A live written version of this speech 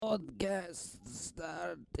podcast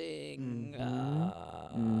starting.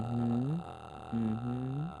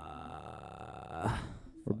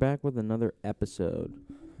 We're back with another episode.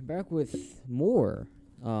 Back with more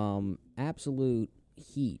absolute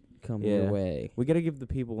heat coming Yeah. your way. We got to give the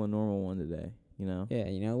people a normal one today, you know?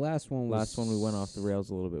 Yeah, last one We went off the rails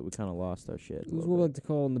a little bit. We kind of lost our shit. It was what we like to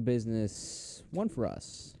call in the business one for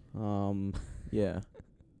us. Yeah.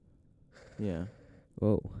 Yeah.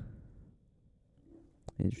 Whoa.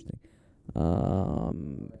 Interesting.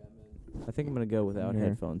 I think I'm going to go without Yeah.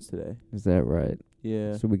 headphones today. Is that right?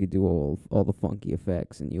 Yeah. So we could do all the funky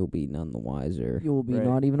effects, and you'll be none the wiser. You'll be Right,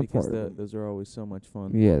 not even a because part of it. those are always so much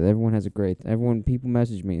fun. Yeah, everyone has a great. People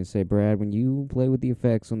message me and say, Brad, when you play with the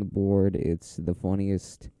effects on the board, it's the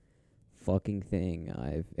funniest fucking thing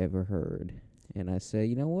I've ever heard. And I say,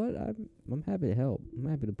 you know what? I'm happy to help. I'm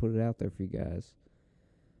happy to put it out there for you guys.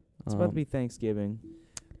 It's about to be Thanksgiving.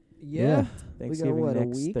 Yeah. Thanksgiving what, a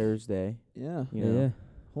next week? Thursday. Yeah. You know? Yeah,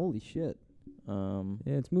 Holy shit. yeah,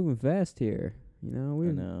 it's moving fast here. You know,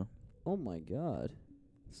 I know. Oh my god.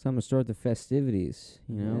 it's time to start the festivities.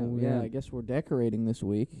 You know, yeah, I guess we're decorating this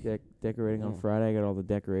week. Decorating on Yeah. Friday. I got all the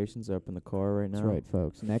decorations up in the car right now. That's right,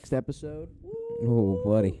 folks. Next episode. Oh,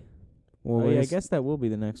 buddy. Well, Oh, yeah, I guess that will be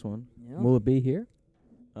the next one. Yeah. will it be here?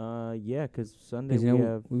 Yeah, 'cause Sunday 'Cause, we you know,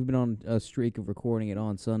 have... we've been on a streak of recording it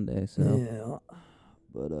on Sunday. So. Yeah.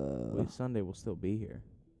 But Wait, Sunday will still be here.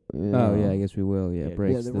 Oh yeah, I guess we will. Yeah, Yeah,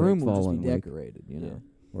 breaks the room will just following be week. decorated, you know.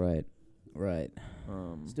 Right.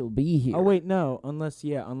 Still be here. Oh wait, no. Unless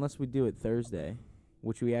we do it Thursday,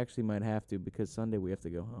 which we actually might have to because Sunday we have to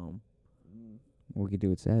go home. We could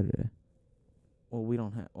do it Saturday. Well, we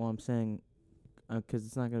don't have. Well, I'm saying, 'cause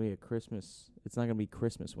it's not gonna be a Christmas. It's not gonna be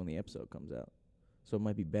Christmas when the episode comes out, so it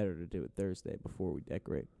might be better to do it Thursday before we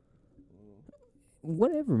decorate.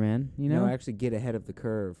 Whatever, man. You know. actually get ahead of the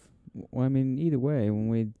curve. Well, I mean, either way, when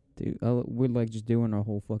we do, we're like just doing our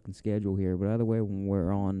whole fucking schedule here. But either way, when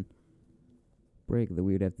we're on break, that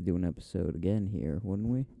we would have to do an episode again here, wouldn't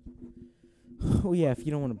we? Well, yeah. If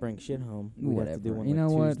you don't want to bring shit home, we'd have to do one You like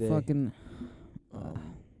know Tuesday, what? Fucking.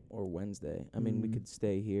 or Wednesday. I mean, we could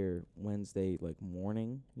stay here Wednesday like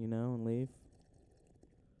morning, and leave.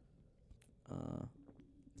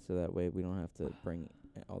 So that way we don't have to bring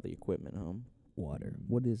all the equipment home. Water.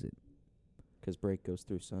 What is it? 'Cause break goes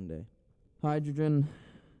through Sunday. Hydrogen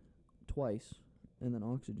twice, and then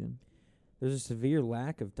oxygen. There's a severe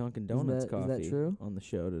lack of Dunkin' Donuts Is coffee that true? on the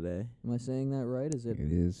show today. Am I saying that right? Is it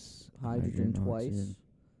It is hydrogen twice? oxygen.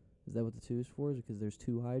 Is that what the 2 is for? Is it 'cause there's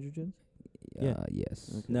 2 hydrogens? Yeah.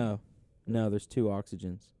 Yes. Okay. No, there's 2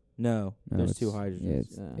 oxygens. No, No, there's 2 it's- hydrogens. Yeah,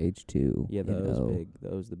 it's Yeah. H2. Yeah, the and O's O. big. The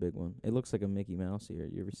O's the big one. It looks like a Mickey Mouse here.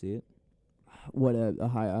 You ever see it? What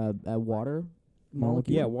a water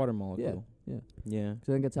molecule? Yeah, water molecule. yeah. Yeah. 'Cause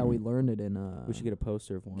I think that's how we Mm. learned it in. We should get a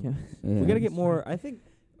poster of one. Chem- Yeah. We gotta get more. I think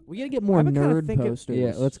We gotta get more I've been kinda nerd thinking- posters.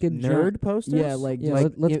 Yeah, let's get nerd posters. Yeah, like Yeah,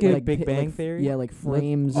 like let's it- get like Big pi- Bang like Theory? Yeah, like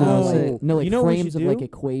frames. Oh, like you know what we frames should of like do?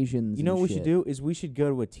 equations. You know and what we shit. should do is we should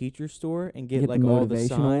go to a teacher store and get Get like the all the motivational.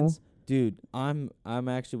 signs. Dude, I'm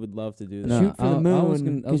actually would love to do that. No, Shoot for the I was moon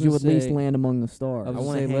gonna- I was because you gonna at least say- land among the stars. I was I gonna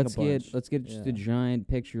wanna say hang a let's bunch. get just a Yeah. giant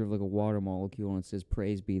picture of like a water molecule and it says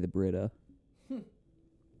 "Praise be the Brita."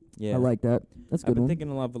 Yeah, I like that. That's a I've good been one.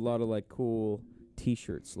 thinking of a lot of like cool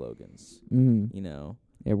T-shirt slogans. Mm-hmm. You know,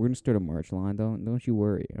 Yeah, we're gonna start a merch line. Don't you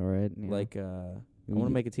worry. All right. You know. like I want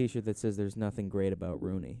to make a T-shirt that says "There's nothing great about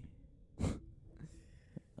Rooney."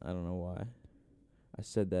 I don't know why. I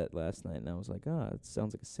said that last night and I was like, it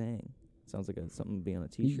sounds like a saying. It sounds like something to be on a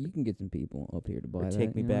You T-shirt. can get some people up here to buy Or that.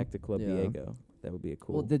 take me you know? back to Club Yeah. Diego. That would be a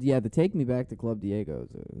cool. Well, the Take Me Back to Club Diego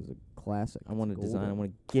is a classic. I want It's to design. I golden.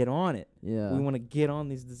 want to get on it. Yeah. We want to get on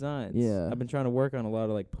these designs. Yeah. I've been trying to work on a lot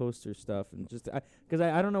of like poster stuff and just because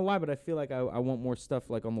I don't know why, but I feel like I want more stuff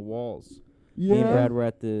like on the walls. Me and Brad were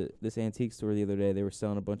at this antique store the other day. They were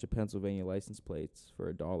selling a bunch of Pennsylvania license plates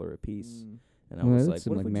for $1 a piece, and I Well, was that's like, in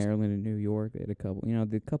what like if we just Maryland and New York. They had a couple. You know,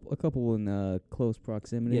 a couple in close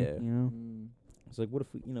proximity. Yeah. You know. I was like, what if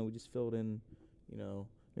we just filled in,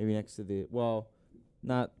 maybe next to the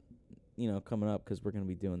not coming up because we're gonna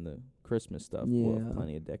be doing the Christmas stuff. We'll have Yeah.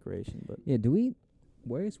 plenty of decoration, but Yeah. Do we?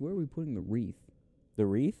 Where are we putting the wreath? the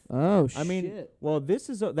wreath. Oh shit. I mean, well,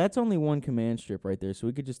 that's only one command strip right there, so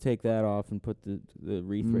we could just take that off and put the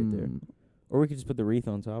wreath right there, or we could just put the wreath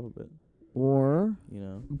on top of it. Or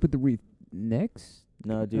We put the wreath next.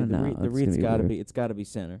 No, dude, no, the that's gonna wreath's be gotta weird. be. It's gotta be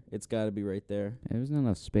center. It's gotta be right there. There's not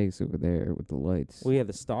enough space over there with the lights. Well, yeah,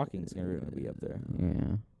 the stocking's gonna be up there.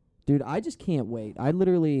 Yeah. dude, I just can't wait. I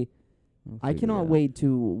literally We'll I figure it cannot out. wait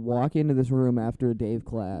to walk into this room after a Dave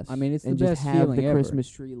class. I mean, it's and the just best have feeling the ever. Christmas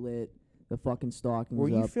tree lit, the fucking stockings Were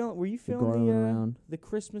you up, feeling? Were you the garland feeling around. the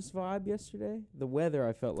Christmas vibe yesterday? The weather,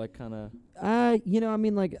 I felt like kind of. You know, I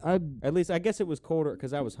mean, like At least I guess it was colder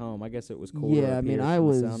because I was home. I guess it was colder. yeah, up I mean, here from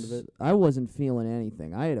the sound of it. I wasn't feeling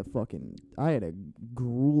anything. I had a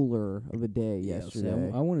grueler of a day Yeah, so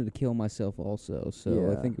yesterday. I wanted to kill myself also, so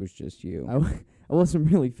I Yeah. think it was just you. I wasn't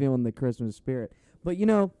really feeling the Christmas spirit. But, you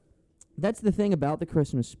know, that's the thing about the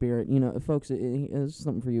Christmas spirit. You know, folks, it's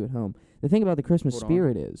something for you at home. The thing about the Christmas Hold on.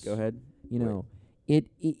 spirit is, Go ahead. you know,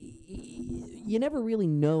 you never really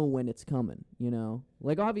know when it's coming, you know?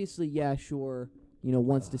 Like, obviously, yeah, sure, you know,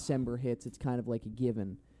 once December hits, it's kind of like a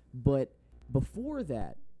given. But before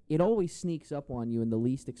that, it always sneaks up on you in the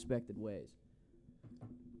least expected ways.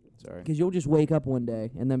 Sorry. Because you'll just wake up one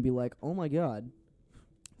day and then be like, oh, my God.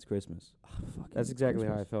 It's Christmas. Fucking That's exactly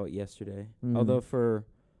how I Christmas. felt yesterday. Mhm. Although for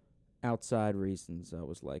outside reasons, I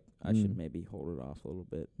was like, I should Mm. maybe hold it off a little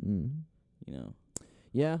bit. Mm. You know,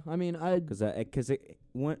 Yeah, I mean, because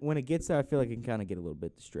when it gets there, I feel like it can kind of get a little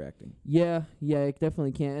bit distracting. yeah, it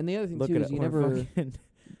definitely can. And the other thing Look too at is it. you we're never, fucking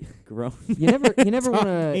grown. you never want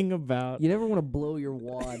talking to, about you never want to blow your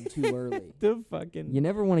wad too early. the fucking. You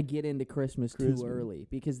never want to get into Christmas Christmas. too early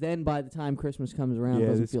because then by the time Christmas comes around, it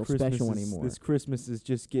doesn't feel special anymore. This Christmas is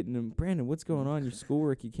just getting them. Brandon, what's going on? Your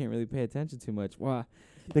schoolwork, you can't really pay attention too much. Why?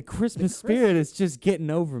 The Christmas spirit is just getting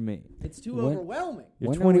over me. It's too When- overwhelming.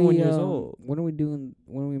 You're When are 21 we, years old. When are we doing?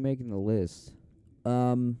 When are we making the list?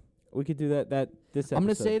 We could do that. This. I'm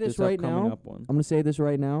gonna episode, say this right upcoming now. Up one. I'm going to say this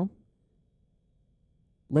right now.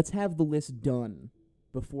 Let's have the list done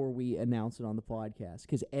before we announce it on the podcast.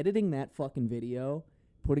 Because editing that fucking video,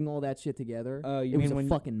 putting all that shit together, You it was mean a when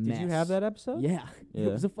fucking mess. Did you have that episode? Yeah, Yeah.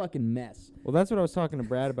 it was a fucking mess. Well, that's what I was talking to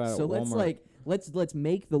Brad about. So at Walmart. let's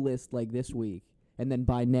make the list like this week, and then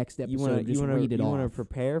by next episode, you want just read it you off. want to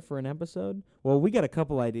prepare for an episode? Well, we got a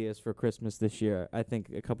couple ideas for Christmas this year. I think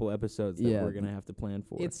a couple episodes that Yeah. we're gonna have to plan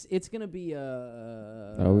for. It's gonna be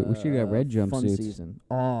a we should've got red fun jumpsuits. season.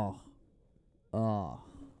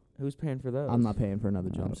 Who's paying for those? I'm not paying for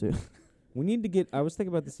another Oh. jumpsuit. We need to get. I was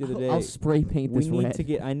thinking about this the other day. I'll spray paint we this need red. to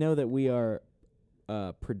get. I know that we are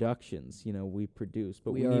productions. You know, we produce,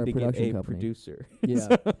 but We we are need a to get production a company. producer. Yeah.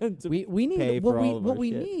 to we need pay what for we all of what our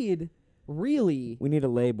we shit. need really we need a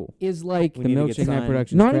label. is like We The need to get Milkshake Night signed.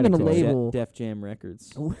 Productions. Not even a credit card. label. Def Jam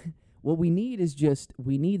Records. what we need is just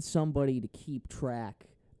we need somebody to keep track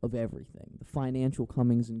of everything, the financial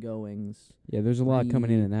comings and goings. Yeah, there's a lot coming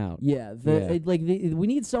in and out. Yeah, Yeah. we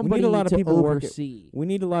need somebody a lot of to people work it. oversee. We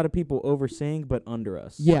need a lot of people overseeing, but under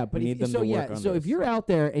us. Yeah, but we need them so to yeah, work under so us. if you're out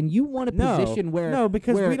there and you want a position where no,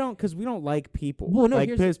 because where- we don't like people. Well, no, like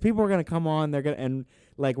here's- because people are gonna come on, they're gonna and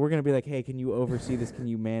like we're gonna be like, hey, can you oversee this? Can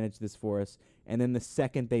you manage this for us? And then the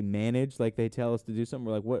second they manage, like they tell us to do something,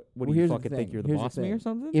 we're like, what Well, do you here's the fucking think thing. you're the Here's the boss of me thing. or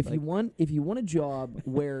something? if like, you want a job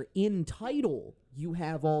where in title you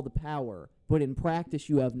have all the power, but in practice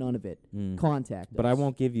you have none of it, contact but us. I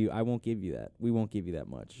won't give you that. We won't give you that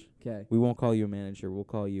much. Okay. We won't call you a manager. We'll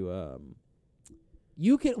call you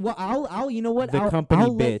You can. Well, I'll. You know what? The I'll, company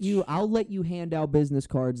I'll let bitch. you. I'll let you hand out business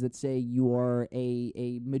cards that say you are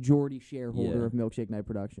a majority shareholder Yeah. of Milkshake Night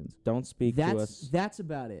Productions. don't speak to us. That's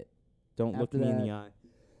about it. Don't look after me in that- the eye.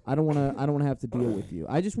 I don't want to have to deal with you.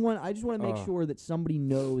 I just want to make Oh. sure that somebody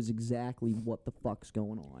knows exactly what the fuck's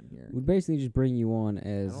going on here. We basically just bring you on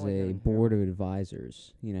as don't like a getting board of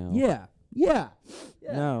advisors. You know. Yeah.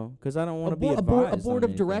 No, because I don't want to be a board advised of on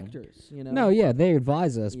anything. directors. You know. No, yeah, they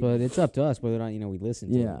advise us, Yeah. but it's up to us whether or not we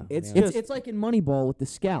listen to Yeah. them. It's you know? just- It's like in Moneyball with the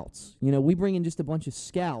scouts. You know, we bring in just a bunch of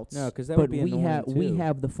scouts. No, 'cause that but would be we annoying,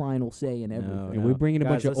 have too. the final say in No, everything. And we bring in a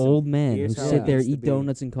Guys, bunch of listen, old men who here's how sit it there, needs to eat be.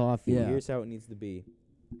 donuts and coffee. Yeah. Here's how it needs to be.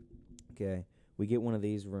 Okay, we get one of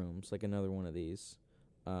these rooms, like another one of these.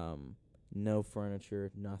 No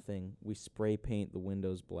furniture, nothing. We spray paint the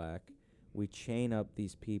windows black. We chain up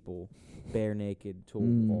these people bare naked to a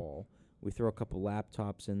wall. We throw a couple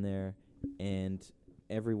laptops in there, and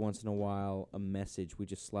every once in a while, a message. We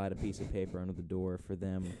just slide a piece of paper under the door for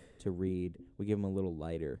them to read. We give them a little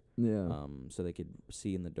lighter, Yeah. so they could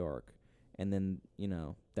see in the dark. And then,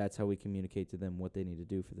 that's how we communicate to them what they need to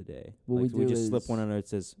do for the day. What Like, we do just slip is- one under it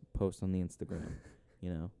says post on the Instagram,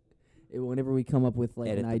 Whenever we come up with like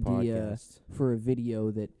edit an the idea podcast. for a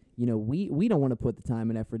video that we don't want to put the time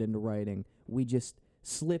and effort into writing, we just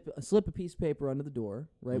slip a piece of paper under the door,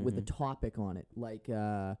 right, with a Mhm. topic on it, like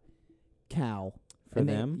cow. For And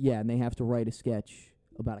them? and they have to write a sketch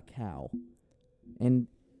about a cow. And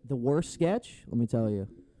the worst sketch, let me tell you,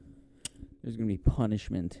 There's going to be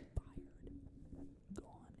punishment.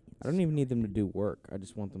 I don't even need them to do work. I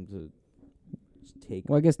just want them to just take.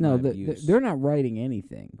 Well, I guess no, my abuse. they're not writing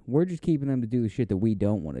anything. We're just keeping them to do the shit that we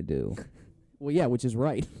don't want to do. well, yeah, which is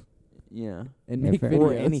right. Yeah. and Yeah, make fair. videos.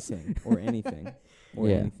 Or anything. Or anything. Or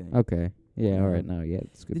yeah. anything. Okay. Yeah. All right. Um, No. Yeah.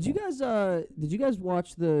 It's a good. Did you point. guys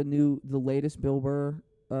watch the latest Bill Burr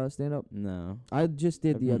stand up? No. I just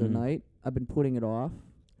did the other Mhm. night. I've been putting it off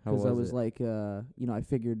How because was I was it? like, I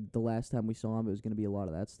figured the last time we saw him, it was going to be a lot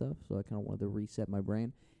of that stuff. So I kind of wanted to reset my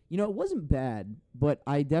brain. It wasn't bad, but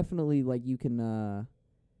I definitely you can. I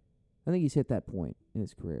think he's hit that point in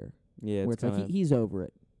his career Yeah, where it's it's like kinda, he's over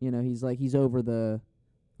it. He's over the,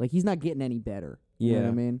 he's not getting any better. You know what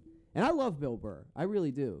I mean? And I love Bill Burr. I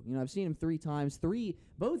really do. I've seen him 3 times.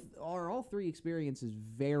 All three experiences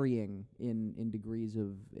varying in degrees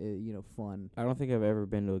of fun. I don't think I've ever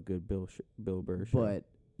been to a good Bill Burr show. But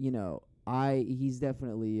he's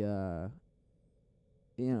definitely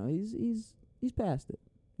he's past it.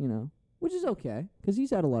 Which is okay because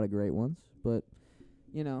he's had a lot of great ones. But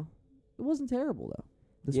it wasn't terrible though.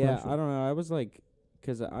 The yeah, special. I don't know. I was like,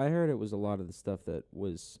 because I heard it was a lot of the stuff that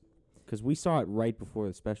was, because we saw it right before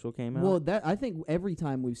the special came out. Well, I think every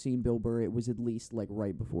time we've seen Bill Burr, it was at least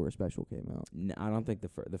right before a special came out. I don't think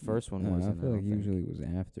the first one I wasn't. feel like don't think. usually it was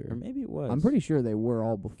after. Or maybe it was. I'm pretty sure they were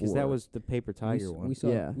all before. because that was the Paper We Tiger s- one. We saw.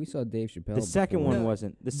 Yeah. We saw Dave Chappelle. The second before. one No,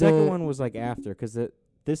 wasn't. The second the- one was after, because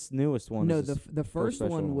this newest one. no, is the first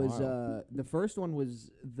special in one a was while. the first one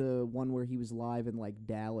was the one where he was live in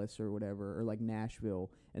Dallas or whatever, or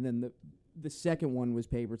Nashville, and then the second one was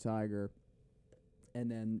Paper Tiger, and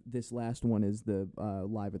then this last one is the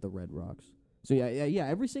live at the Red Rocks. So yeah.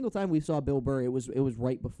 Every single time we saw Bill Burr, it was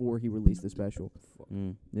right before he released the special.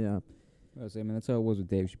 Mm. Yeah. That's how it was with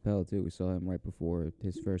Dave Chappelle too. We saw him right before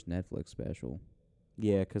his first Netflix special.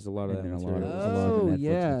 Yeah, because a lot of that And then material. a lot of the Netflix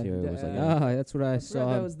yeah. material was like, Uh, that's what I saw.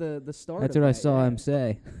 That him- was the start. That's of what I that, saw yeah. him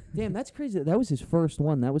say. Damn, that's crazy. That was his first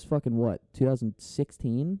one. That was fucking what?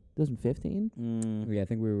 2016, 2015. Mm. Yeah, I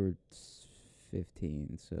think we were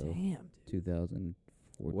 15, so Damn. Dude. 2014.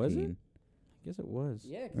 Was it? I guess it was.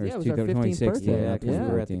 Yeah, Or yeah, it it's was our 15th 2016, birthday. Yeah, because yeah.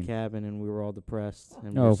 we were at the 14. cabin and we were all depressed. And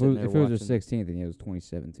we No, were if it sitting was, there if it was watching- the 16th, then yeah, it was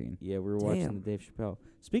 2017. Yeah, we were watching Damn. the Dave Chappelle.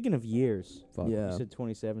 Speaking of years, Fuck. Yeah. you said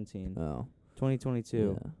 2017. Oh.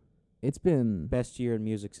 2022. Yeah. It's been Best year in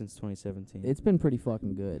music since 2017. it's been pretty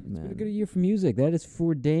fucking good, man. It's been a good year for music. That is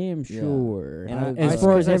for damn Yeah. sure. And I- as I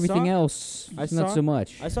far saw- as I everything saw- else, I not saw- so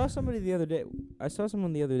much. I saw somebody the other day. I saw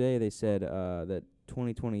someone the other day. They said that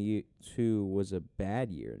 2022 was a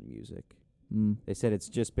bad year in music. Mm. They said it's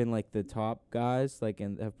just been the top guys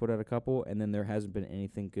and have put out a couple, and then there hasn't been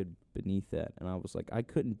anything good beneath that. And I was like, I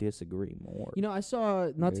couldn't disagree more. I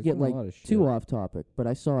saw not to There's get been a lot of too shit. off topic, but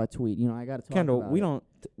I saw a tweet. I got to talk Kendall, about we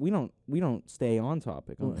it. don't stay on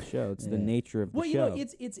topic on the show. It's the Yeah. nature of the Well, show.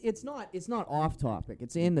 it's not off topic.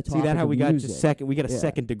 It's in the See topic. that how of we got music. we got a Yeah.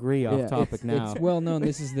 second degree off Yeah. topic now. It's well known.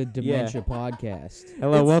 This is the Dementia podcast.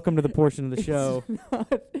 Hello, it's- welcome to the portion of the show.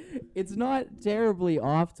 It's not terribly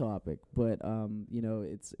off topic, but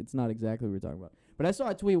it's not exactly what we're talking about. But I saw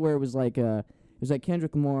a tweet where it was like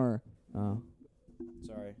Kendrick Lamar.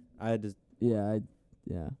 Sorry, I had to. Yeah.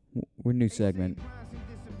 We're new segment.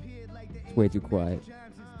 It's way too quiet.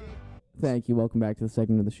 Thank you. Welcome back to the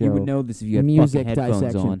segment of the show. You would know this if you had Music fucking headphones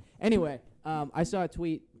dissection. on. Anyway, I saw a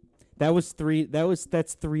tweet. That's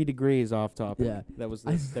 3 degrees off topic. Yeah. That was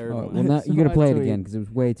the I- third Oh, one. well, now saw you gotta a play it tweet. again because it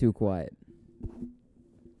was way too quiet.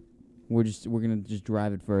 We're gonna just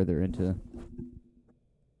drive it further into.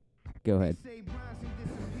 Go ahead.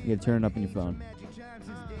 You gotta turn it up on your phone.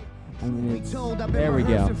 There we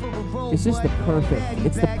go. It's just the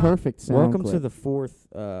perfect sound Welcome to clip. the fourth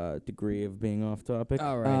degree of being off topic.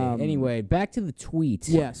 Alrighty. Anyway, back to the tweet.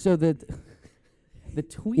 Yeah, so the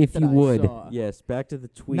tweet If that you I would. saw, Yes, back to the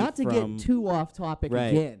tweet. not to from get too off topic right.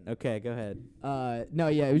 again. Okay, go ahead. No,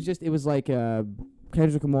 yeah, it was like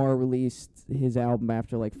Kendrick Lamar released his album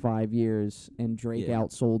after 5 years, and Drake Yeah.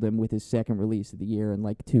 outsold him with his second release of the year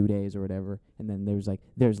in 2 days or whatever. And then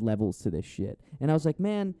there's levels to this shit, and I was like,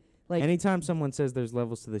 man, Anytime someone says there's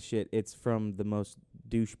levels to the shit, it's from the most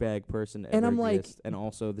douchebag person ever And I'm like- exist, and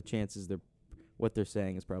also the chances what they're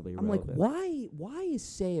saying is probably I'm like, irrelevant. why is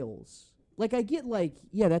sales? I get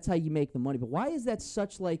yeah, that's how you make the money, but why is that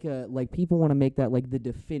such people want to make that the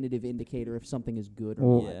definitive indicator if something is good or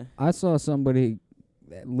Well, not? Yeah. I saw somebody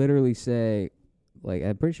that literally say,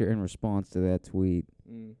 I'm pretty sure in response to that tweet,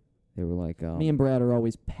 they were like, Me and Brad are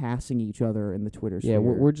always passing each other in the Twitter yeah, sphere.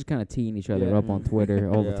 we're just kind of teeing each other Yeah. up on Twitter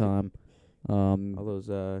all Yeah. the time. All those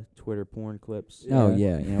Twitter porn clips. Oh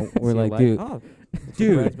Yeah. yeah, we're See, like, dude, oh,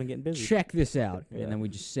 dude, Brad's been getting busy. check this out, Yeah. and then we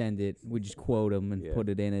just send it. We just quote them and Yeah. put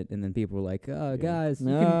it in it, and then people were like, Yeah. guys,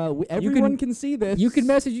 No, everyone can see this. you can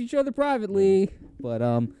message each other privately, but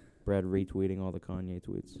Brad retweeting all the Kanye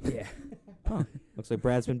tweets. yeah, Huh. Looks like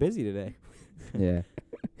Brad's been busy today. Yeah.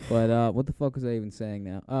 But what the fuck was I even saying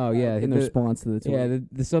now? Oh yeah, in response to the tweet.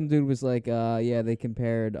 yeah, some dude was like, yeah, they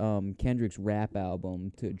compared Kendrick's rap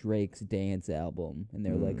album to Drake's dance album, and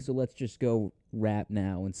they're like, so let's just go rap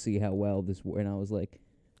now and see how well this works. And I was like,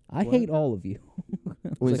 I hate all of you.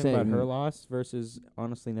 Was it about Her Loss versus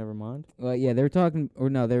Honestly Nevermind? Well, yeah, they were talking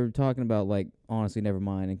about like Honestly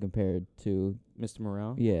Nevermind and compared to Mr.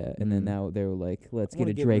 Morale? Yeah, and then now they were like, let's get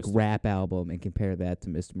a Drake rap album and compare that to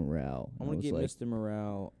Mr. Morale. I want to get Mr.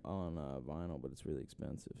 Morale on vinyl, but it's really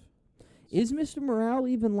expensive. Is Mr. Morale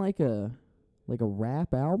even like a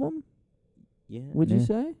rap album? Yeah. Would you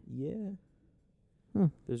say? Yeah. Huh.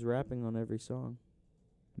 There's rapping on every song.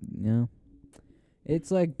 No.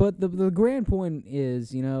 It's like, but the grand point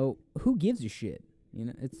is, you know, who gives a shit? You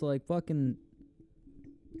know, it's like fucking.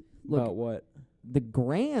 Look, about what? The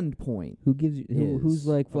grand point. Who gives you? Who's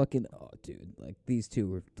like fucking? Oh, dude, like these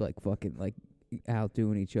two are like fucking like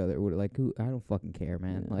outdoing each other. Like, who? I don't fucking care,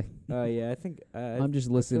 man. Like, yeah, I think I'm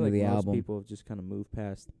just listening to the most album. People have just kind of moved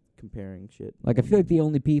past comparing shit. Like, I feel like the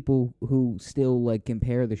only people who still like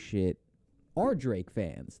compare the shit are Drake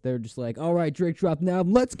fans. They're just like, all right, Drake dropped an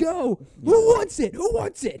album, let's go. Yeah. Who wants it? Who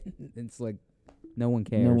wants it? It's like, no one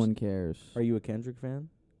cares. No one cares. Are you a Kendrick fan?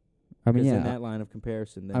 I mean, yeah. In that line of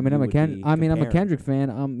comparison, then I'm a Kendrick fan.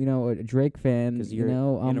 I'm, you know, a Drake fan. Because you're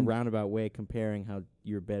in a roundabout way comparing how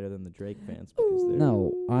you're better than the Drake fans. Because they're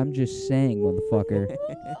no, I'm just saying, motherfucker.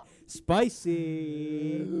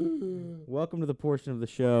 Spicy. Welcome to the portion of the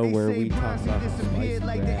show where we talk about spicy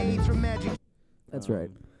like That's right.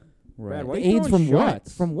 Brad, the AIDS from what?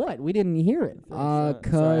 From what? We didn't hear it.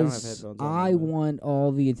 Because I want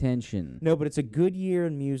all the attention. No, but it's a good year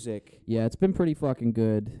in music. Yeah, it's been pretty fucking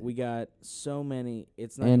good. We got so many.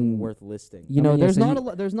 It's not even worth listing. You know, there's not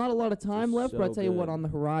a lot of time left. But I tell you what, on the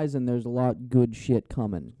horizon, there's a lot good shit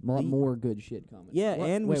coming. A lot more good shit coming. Yeah,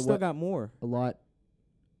 and we still got more. A lot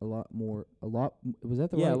more. Was that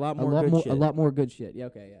the right? Yeah, a lot more good shit. A lot more good shit. Yeah,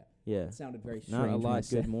 okay, yeah. Yeah. It sounded very strange. Not a lot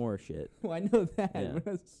good more shit. Well, I know that.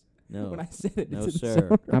 Yeah. No. When I said it, no,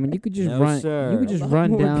 sir. I mean, you could just Sir. You could just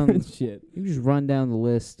run down. Shit. You could just run down the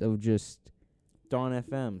list of just Dawn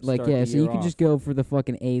FM. Like, yeah, so you could just go for the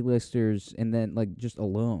fucking A-listers and then like just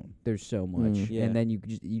alone. There's so much, and then you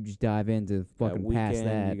just dive into fucking past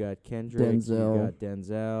that. You got Kendrick, Denzel. You got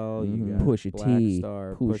Denzel, you got Pusha T,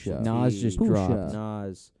 Pusha. Nas just dropped.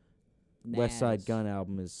 Nas. West Side Gun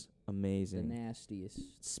album is amazing. The nastiest.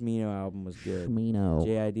 Smino album was good. Smino.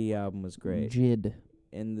 JID album was great. Jid.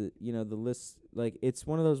 And the list, like, it's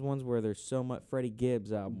one of those ones where there's so much. Freddie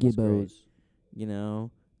Gibbs album was great. You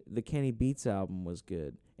know, the Kenny Beats album was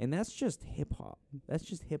good, and that's just hip hop. That's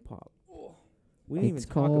just hip hop. We didn't even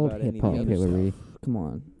talk about any of the other stuff. Come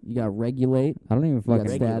on, you got Regulate. I don't even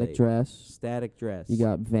fucking. You got Static Dress. Static Dress. You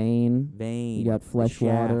got Vein. You got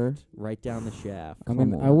Fleshwater. Right down the shaft. I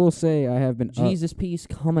mean, I will say I have been Jesus Piece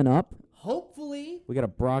coming up. Hopefully. We got a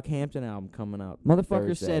Brockhampton album coming up.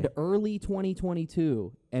 Motherfucker said early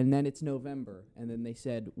 2022, and then it's November, and then they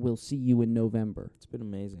said, we'll see you in November. It's been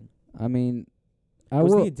amazing. I mean,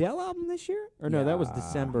 was the Adele album this year? Or no, that was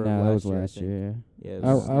December of last year. That was last year. Yeah, it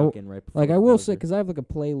was snuck in right before. Like, I will say, because I have like a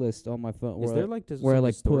playlist on my phone. Is there like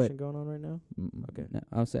distortion going on right now? Okay. No,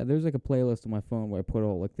 I'll say there's like a playlist on my phone where I put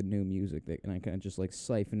all like the new music and I kind of just like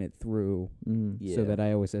siphon it through so that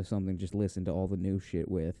I always have something to just listen to all the new shit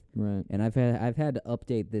with. Right. And I've had to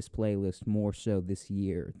update this playlist more so this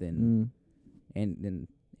year than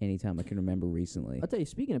anytime I can remember recently. I'll tell you,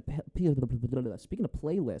 speaking of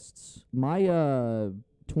playlists, my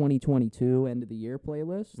 2022 end of the year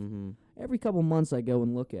playlist, every couple months I go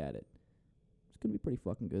and look at it. It's going to be pretty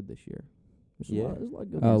fucking good this year. There's a lot of good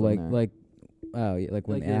ones on there. Like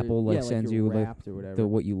when Apple sends you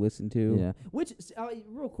what you listen to. Yeah. Which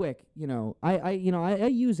real quick, you know, I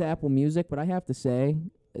use Apple Music, but I have to say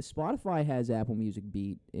Spotify has Apple Music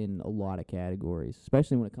beat in a lot of categories,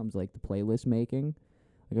 especially when it comes to like the playlist making.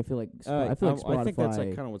 Like I feel like Spotify. I think that's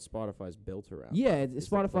like kind of what Spotify's built around. Yeah,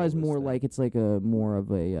 Spotify's more like it's like a more of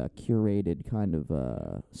a curated kind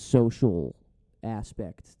of social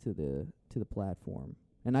aspect to the platform.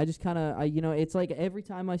 And I just kind of it's like every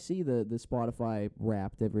time I see the Spotify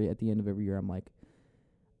Wrapped at the end of every year, I'm like,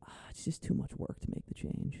 it's just too much work to make the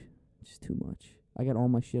change. It's just too much. I got all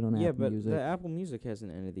my shit on Apple Music. Yeah, but the Apple Music has an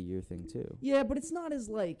end of the year thing too. Yeah, but it's not as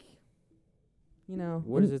like. You know,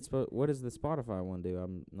 what does what does the Spotify one do?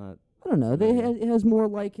 I'm not. I don't know. It has more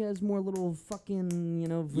little fucking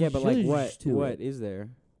Yeah, but like what? What is there?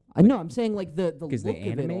 I know. I'm saying like the look 'Cause they of it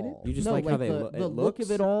animate it? all. You just no, like how the it look looks?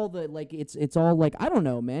 of it all. The like it's all like I don't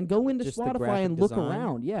know, man. Go into Just the Spotify graphic and look design?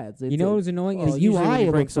 around. Yeah, it's You know what was annoying? well, is usually when UI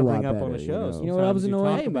you bring looks a lot something up on a better, show. you know what I was sometimes you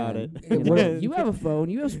annoyed talk about man. it. What- you have a phone.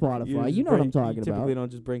 You have Spotify. You know what I'm talking You about. typically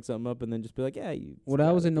don't just bring something up and then just be like, yeah. What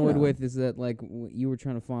I was annoyed Yeah. with is that like you were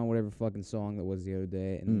trying to find whatever fucking song that was the other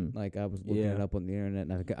day, and like I was looking it Yeah. up on the internet,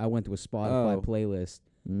 and I went to a Spotify Oh. playlist,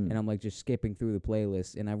 and I'm like just skipping through the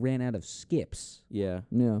playlist, and I ran out of skips. Yeah.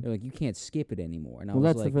 yeah. They're like, you can't skip it anymore, and I Well,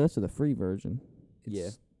 was that's like, that's the free version.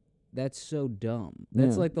 it's- that's so dumb.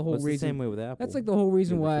 That's Yeah. like the whole It's the reason. same way with Apple. That's like the whole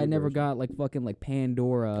reason the why I free never version. got like fucking like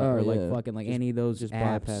Pandora Oh, or like yeah. fucking like Just- any of those just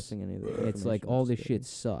apps. bypassing any of the It's like information all that's this good. shit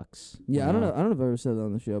sucks. Yeah, you I don't know. I don't know if I ever said that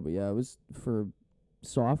on the show, but yeah, it was for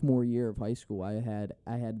sophomore year of high school. I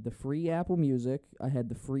had the free Apple Music, I had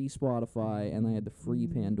the free Spotify, and I had the free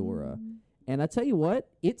Pandora. And I tell you what,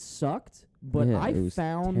 it sucked, but Yeah, I it was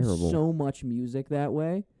found terrible. so much music that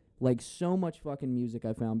way. Like so much fucking music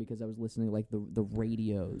I found because I was listening to like the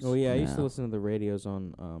radios. Oh yeah, I used to No. listen to the radios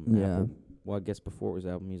on Yeah. Apple. Well, I guess before it was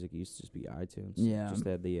Apple Music, it used to just be iTunes. Yeah. Just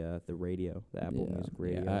had the radio, the Apple Yeah. Music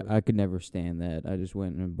radio. Yeah, I could never stand that. I just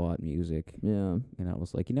went and bought music, Yeah. and I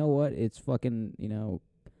was like, you know what? It's fucking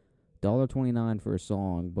 $1.29 for a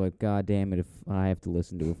song, but god damn it, if I have to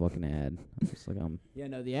listen to a fucking ad, I'm just like Yeah,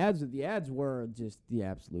 no, the ads were just the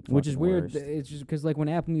absolute which is fucking weird. worst. It's just because like when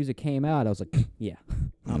Apple Music came out, I was like, yeah,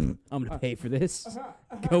 I'm gonna pay for this.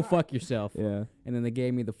 Go fuck yourself. Yeah. And then they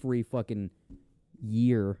gave me the free fucking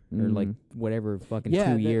year or like Mhm. whatever fucking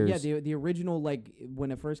Yeah, 2 years. Yeah, the original like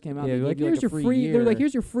when it first came out. Yeah, they like gave you, here's like, your a free. year. They're like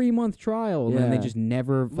here's your free month trial, and then they Yeah. just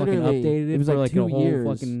never fucking Literally, updated it, it was for like a 2 whole years.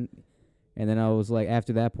 fucking. And then I was like,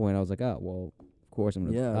 after that point, I was like, oh well, of course I'm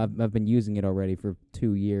gonna. Yeah. I've been using it already for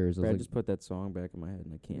 2 years. I was Brad like, just put that song back in my head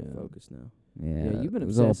and I can't Yeah. focus now. yeah, you've been it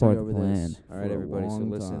was all obsessing part of over the plan. this. All right, for a everybody, so long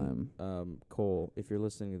listen. time. Cole, if you're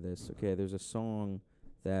listening to this, okay, there's a song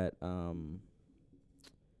that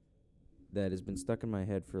that has been stuck in my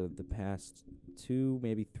head for the past 2,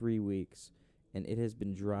 maybe 3 weeks, and it has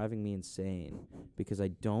been driving me insane because I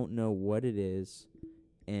don't know what it is,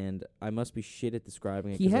 and I must be shit at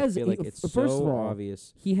describing it. He 'cause has- I feel like he- it's first so of all,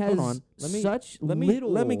 obvious. He has on. Let me- such Let me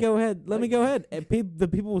little. go ahead. Let me go ahead. And the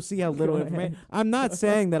people will see how little Go information. ahead. I'm not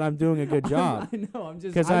saying that I'm doing a good job. I know. I'm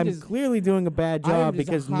just Because I'm clearly doing a bad I am job just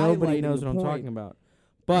because nobody highlighting knows the what I'm point. talking about.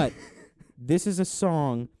 But this is a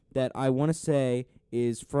song that I want to say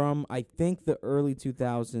is from, I think, the early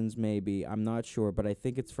 2000s maybe. I'm not sure, but I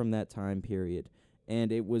think it's from that time period.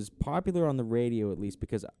 And it was popular on the radio, at least,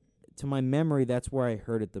 because to my memory, that's where I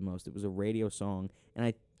heard it the most. It was a radio song. And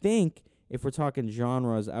I think if we're talking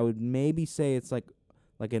genres, I would maybe say it's like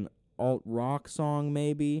an alt-rock song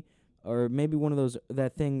maybe, or maybe one of those,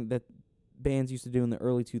 that thing that bands used to do in the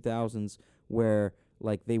early 2000s where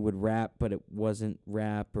like they would rap but it wasn't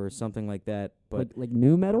rap or something like that. But like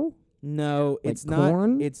new metal. no, Like it's not.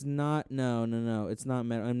 Korn? It's not. No. It's not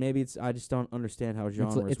metal. And maybe it's. I just don't understand how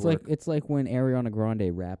genres work. It's like when Ariana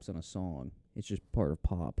Grande raps on a song. It's just part of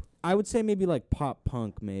pop. I would say maybe like pop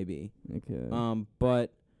punk, maybe. Okay.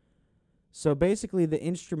 But so basically the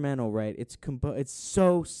instrumental, right? It's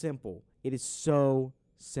so simple. It is so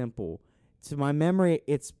simple. To my memory,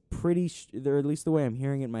 it's pretty. Or at least the way I'm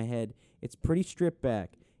hearing it in my head, it's pretty stripped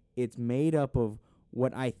back. It's made up of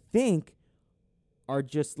what I think are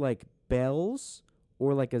just like bells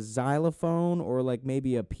or like a xylophone or like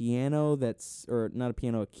maybe a piano or not a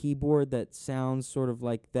piano, a keyboard that sounds sort of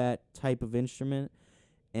like that type of instrument.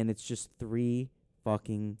 And it's just 3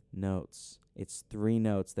 fucking notes. It's 3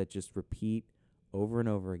 notes that just repeat over and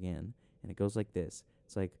over again. And it goes like this.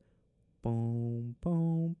 It's like boom,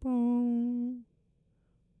 boom, boom.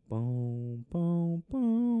 Boom, boom,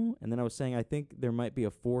 boom. And then I was saying I think there might be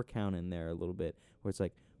a 4 count in there a little bit where it's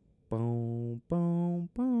like boom, boom,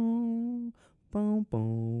 boom, boom,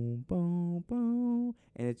 boom, boom, boom.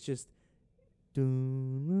 And it's just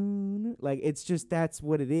like it's just that's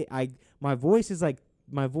what it is. My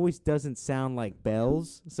voice doesn't sound like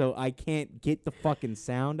bells, so I can't get the fucking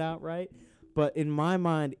sound out right. But in my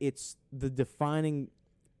mind, it's the defining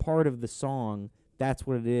part of the song. That's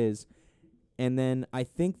what it is. And then I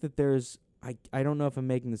think that there's, I don't know if I'm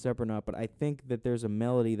making this up or not, but I think that there's a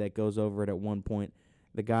melody that goes over it at one point.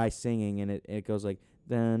 The guy singing, and it goes like,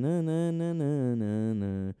 da na na na na na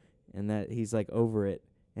na, and that he's like over it.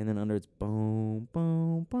 And then under it's boom,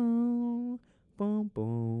 boom, boom, boom,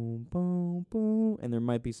 boom, boom, boom. And there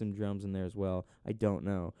might be some drums in there as well. I don't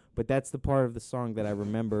know. But that's the part of the song that I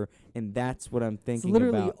remember, and that's what I'm It's thinking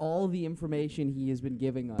literally about. all the information he has been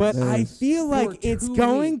giving us. But I Yes. feel For like it's 2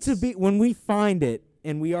 going to weeks. be, when we find it,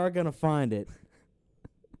 and we are going to find it,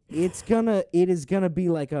 it is going to be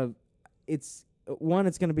like one,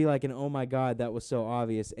 it's gonna be like an oh my god, that was so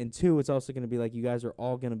obvious, and two, it's also gonna be like you guys are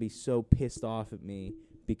all gonna be so pissed off at me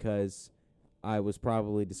because I was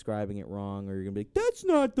probably describing it wrong, or you're gonna be like, that's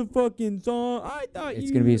not the fucking song. I thought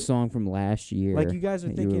It's gonna be a song from last year. Like you guys are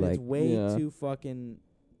and you were thinking it's like, way Yeah. too fucking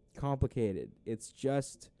complicated. It's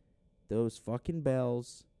just those fucking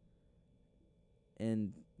bells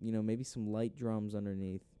and, you know, maybe some light drums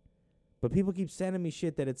underneath. But people keep sending me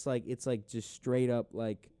shit that it's like just straight up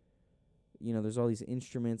like, you know, there's all these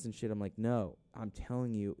instruments and shit. I'm like, no, I'm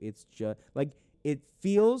telling you, it's just like it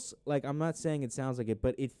feels like, I'm not saying it sounds like it,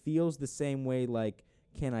 but it feels the same way like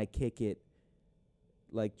Can I Kick It,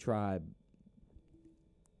 like Tribe,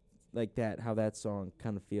 like that, how that song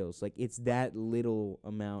kind of feels. Like it's that little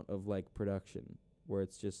amount of like production where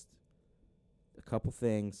it's just a couple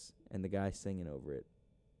things and the guy singing over it.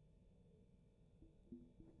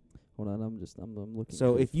 Hold on, I'm looking.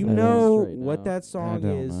 So for if you the know lyrics right what now. that I song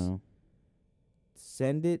don't is, know.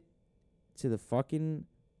 send it to the fucking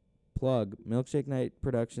plug Milkshake Night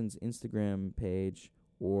Productions Instagram page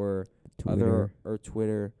or Twitter. or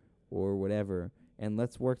Twitter or whatever, and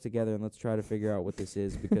let's work together and let's try to figure out what this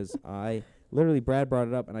is because I literally Brad brought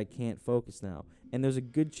it up and I can't focus now, and there's a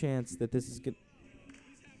good chance that this is good.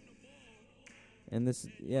 And this,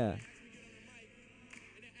 yeah,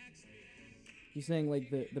 You saying like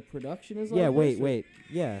the production is? yeah. Like Wait, this, or- wait,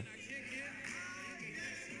 yeah.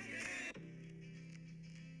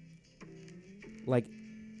 Like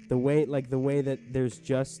the way that there's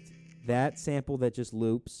just that sample that just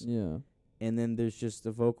loops, Yeah. and then there's just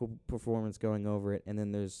a vocal performance going over it, and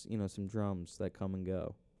then there's, you know, some drums that come and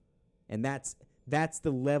go, and that's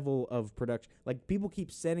the level of production. Like people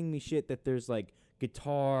keep sending me shit that there's like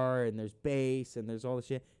guitar and there's bass and there's all the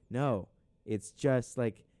shit. No, it's just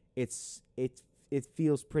like it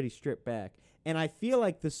feels pretty stripped back, and I feel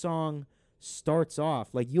like the song starts off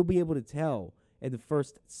like you'll be able to tell in the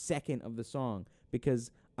first second of the song, because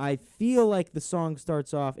I feel like the song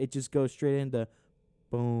starts off, it just goes straight into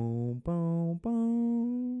boom, boom,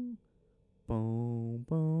 boom, boom,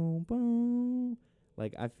 boom, boom.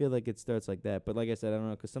 Like, I feel like it starts like that. But like I said, I don't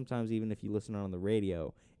know, because sometimes even if you listen on the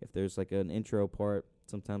radio, if there's like an intro part,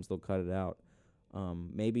 sometimes they'll cut it out.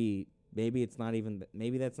 Maybe it's not even,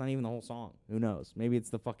 maybe that's not even the whole song. Who knows? Maybe it's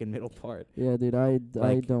the fucking middle part. Yeah, dude. I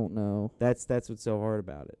Like- don't know. That's what's so hard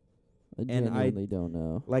about it. I and I- genuinely don't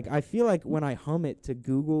know. Like, I feel like when I hum it to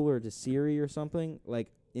Google or to Siri or something,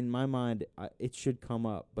 like, in my mind, it should come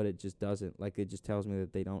up, but it just doesn't. Like, it just tells me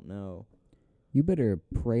that they don't know. You better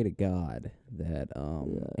pray to God that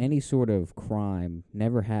Yeah. any sort of crime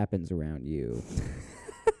never happens around you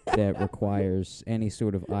that requires any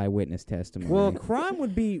sort of eyewitness testimony. Well, crime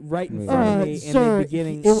would be right in Uh, front of me in sir, the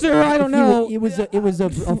beginning. Sir, I don't know. It was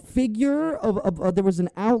a figure of there was an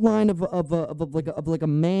outline of like a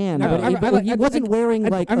man. No, but he wasn't wearing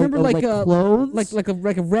like I remember like clothes. like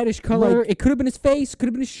a reddish color. Like- it could have been his face, could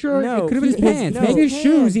have been his shirt, No, it could have been his his- pants, no, maybe his his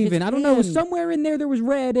shoes hand, even. his I don't know. hand. Somewhere in there was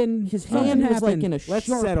red and his something hand was like happened. in a Let's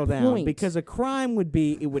sharp settle down, point. because a crime would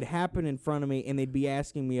be, it would happen in front of me and they'd be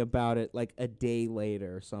asking me about it like a day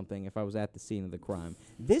later or something if I was at the scene of the crime.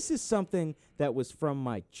 This is something that was from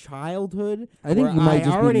my childhood. I think where you might just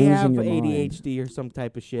be already losing have your mind. ADHD or some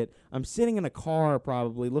type of shit. I'm sitting in a car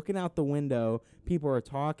probably looking out the window. People are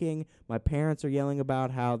talking. My parents are yelling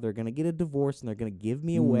about how they're going to get a divorce and they're going to give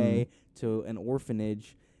me away to an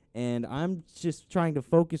orphanage. And I'm just trying to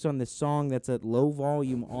focus on this song that's at low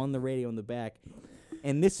volume on the radio in the back.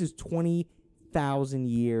 And this is 20,000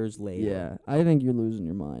 years later. Yeah, I think you're losing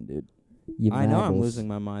your mind, dude. You I know I'm marbles. losing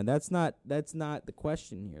my mind. That's not the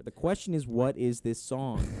question here. The question is, what is this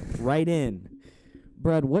song? Right in.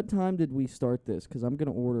 Brad, what time did we start this? Because I'm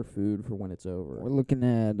gonna order food for when it's We're over. looking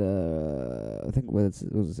at I think what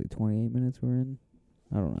was it? 28 minutes we're in.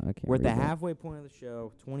 I don't know. I can't. We're at the read that. halfway point of the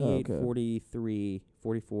show. 28, Okay. 43,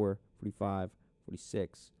 44, 45,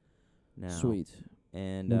 46 now. Sweet.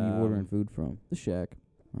 And Who are you ordering food from? The Shack.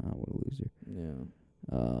 What a loser. Yeah.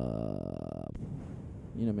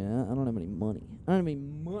 You know, man, I don't have any money. I don't have any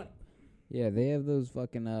money. Yeah, they have those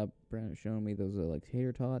fucking Brandon showing me those like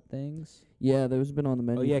tater tot things. Yeah, those have been on the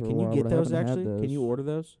menu. Oh yeah, for a can you while, get but I those haven't had actually? Can you those. order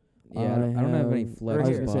those? Yeah, I don't have any flex. Right I was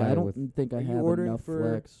here. gonna say, I don't with- think I Are you have ordering enough for-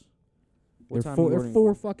 flex. What They're time are you they're ordering $4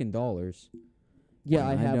 for? fucking dollars. Yeah,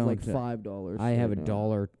 I I have like don't, $5. I have right a now.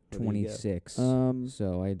 dollar What do you get? 26.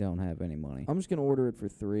 So I don't have any money. I'm just gonna order it for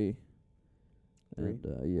 $3. $3?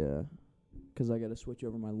 And yeah, because I gotta switch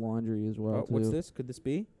over my laundry as well too. What's this? Could this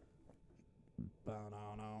be?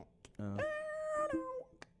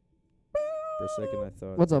 For a second, I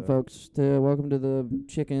thought. What's up, folks? Welcome to the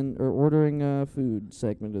chicken or ordering food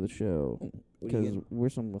segment of the show. What do Because you we're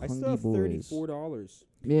some get? I hungry still have boys. $34.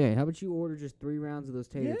 Yeah, how about you order just 3 rounds of those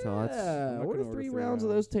tater tots? Yeah, not order gonna 3 order rounds of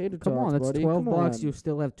 3 those tater tots. Come on, that's buddy. $12. Come on. You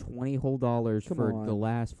still have $20 whole Come for on. the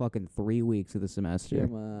last fucking 3 weeks of the semester.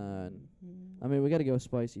 Come on. I mean, we got to go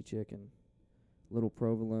spicy chicken. Little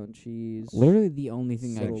provolone cheese. Literally the only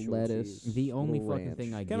thing I little Sexual lettuce. cheese. the only little fucking ranch.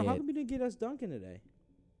 thing I Ken, how get. come you didn't get us Dunkin' today?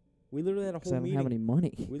 We literally had a 'Cause I whole don't have any meeting.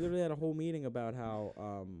 money. We literally had a whole meeting about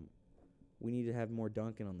how we need to have more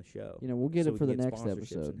Dunkin' on the show. You know, we'll get So it we for the can get next sponsorships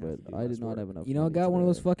episode, and have to but do I less did not work. have enough You know, I money got one of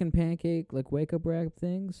those today. fucking pancake like wake up wrap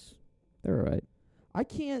things. They're alright. I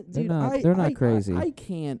can't, They're dude. not- they're not crazy. I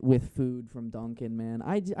can't with food from Dunkin', man.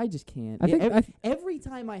 I just can't. I think Every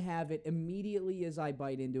time I have it, immediately as I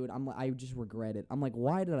bite into it, I just regret it. I'm like,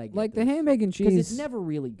 why did I get like this? the ham, egg, and Because cheese. it's never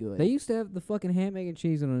really good. They used to have the fucking ham, egg, and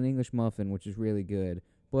cheese on an English muffin, which is really good.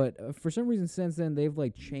 But for some reason, since then, they've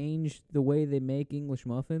like changed the way they make English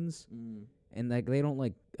muffins, and like they don't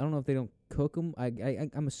like. I don't know if they don't cook them.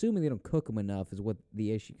 I'm assuming they don't cook them enough is what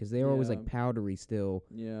the issue, because they're always Yeah. like powdery still.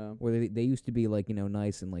 Yeah, Where they used to be like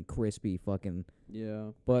nice and like crispy fucking.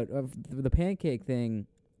 yeah. But the pancake thing,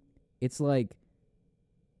 it's like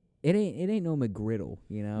it ain't no McGriddle,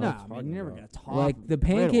 you know. Nah, man, you're never about? gonna talk. Like the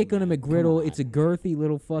pancake on a man. McGriddle, Come it's a girthy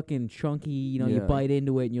little fucking chunky. You Yeah. bite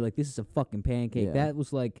into it and you're like, this is a fucking pancake. Yeah. That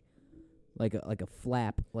was like a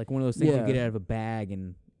flap, like one of those things Yeah. you get out of a bag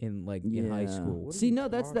in high Yeah. school. What are See, you no,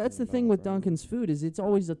 that's the talking thing about, with bro? Dunkin's food is it's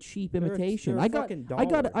always a cheap They're a- imitation. they're a I got fucking I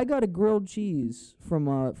got dollar. I got a grilled cheese from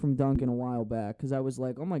Dunkin' a while back because I was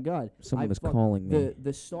like, oh my god, Someone I is fuck- calling me.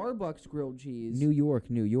 the Starbucks grilled cheese New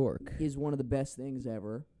York, New York. is one of the best things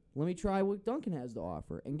ever. Let me try what Dunkin' has to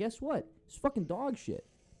offer, and guess what? It's fucking dog shit.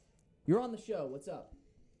 You're on the show. What's up?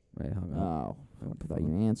 Wait, hung up. Oh, I thought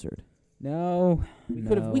you answered. No, We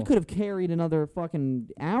could have carried another fucking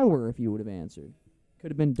hour if you would have answered.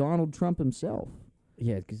 Could have been Donald Trump himself.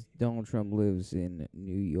 Yeah, because Donald Trump lives in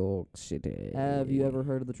New York City. Have you ever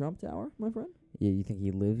heard of the Trump Tower, my friend? Yeah, you think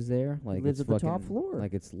he lives there? Like lives it's at the top fucking- floor.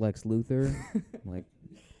 Like it's Lex Luthor. Like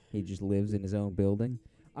he just lives in his own building.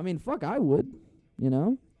 I mean, fuck, I would. You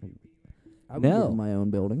know, I would No. live in my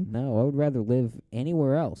own building. No, I would rather live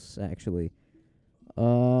anywhere else, actually.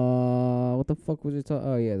 What the fuck was it?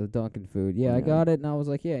 Oh, yeah, the Dunkin' food. Yeah, I Yeah. got it, and I was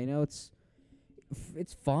like, yeah,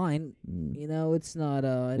 it's fine. Mm. You know, it's not.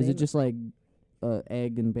 Is it just like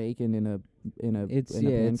egg and bacon in a It's in a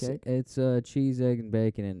yeah, pancake? it's cheese, egg, and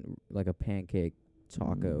bacon, and like a pancake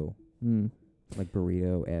taco, like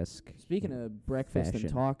burrito esque. Speaking of breakfast Fashion.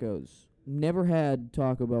 and tacos, never had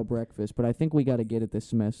Taco Bell breakfast, but I think we got to get it this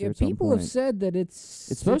semester. Yeah, at some people point. have said that it's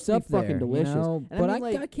supposed to be up fucking there, delicious. you know? And I But mean,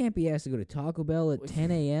 like- I can't be asked to go to Taco Bell at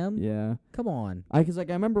 10 a.m. Yeah, Come on. because I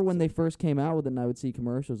remember when they first came out with it, and I would see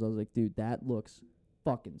commercials. I was like, dude, that looks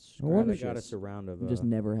fucking They got scrumptious. us a round of Just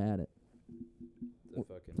never had it. the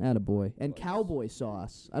fucking Attaboy. And Nice. cowboy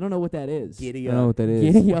sauce. I don't know what that is. giddy I don't know what that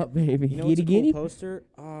is. Giddy up, baby. You know what's a Giddy cool giddy? poster?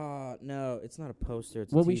 No, it's not a poster.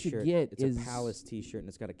 It's What a we should t-shirt. get it's is- a Palace T-shirt, and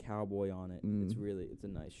it's got a cowboy on it. It's a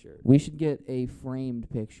nice shirt. We should get a framed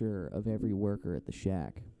picture of every worker at the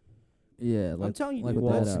shack. Yeah, I'm telling you, like dude,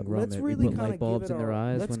 with let's, that, let's you really put kind light of bulbs give it in their our,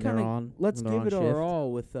 eyes let's when they're kinda- on. Let's when they're give it on our shift.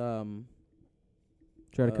 all with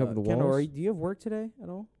Try to cover the Ken, walls. do you have work today at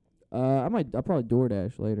all? I'll probably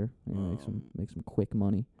DoorDash later. Make Um, some quick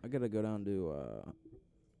money. I gotta go down to.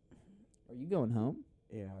 Are you going home?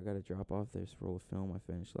 Yeah, I gotta drop off this roll of film I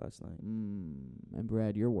finished last night. And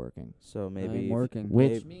Brad, you're working. So I'm maybe working.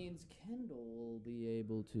 Which Maybe- means Kendall will be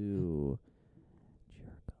able to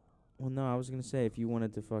jerk. Well, no, I was gonna say if you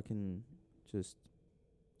wanted to fucking just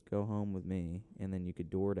go home with me, and then you could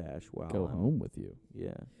DoorDash while Go I'm- home with you.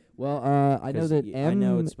 Yeah, Well, I know 'Cause that I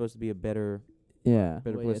know it's supposed to be a better better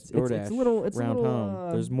place to it's DoorDash a little it's round a little,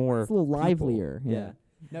 home. There's more. it's a little people. livelier. Yeah.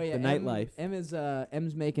 No, yeah. The nightlife.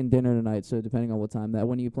 M's making dinner tonight, so depending on what time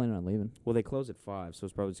when are you planning on leaving? Well, they close at 5, so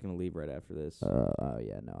it's probably just gonna leave right after this. Oh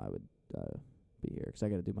yeah, no, I would be here 'cause I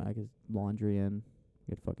gotta do my laundry and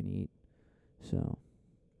gotta fucking eat. So,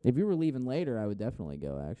 if you were leaving later, I would definitely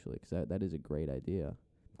go actually 'cause that is a great idea. I'm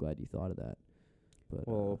glad you thought of that. But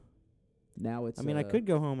Well, now it's. I mean, I could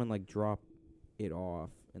go home and like drop it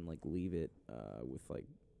off and like leave it with like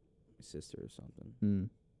my sister or something.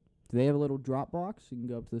 Do they have a little drop box? You can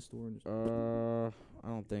go up to the store and just. I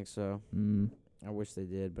don't think so. I wish they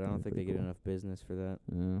did, but I That'd don't be think they pretty get cool. enough business for that.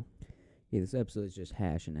 Yeah. Yeah, this episode is just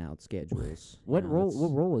hashing out schedules. What You know, role? it's-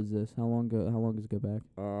 What role is this? How long does it go back?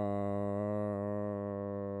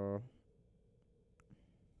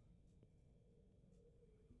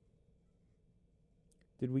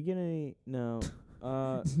 Did we get any? No.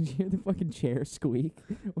 Did you hear the fucking chair squeak?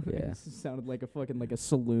 Yeah. It sounded like a fucking like a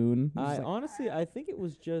saloon. It was like, honestly, I think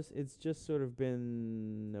it's just sort of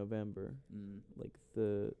been November, like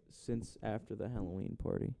since after the Halloween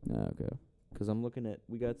party. okay. Because I'm looking at,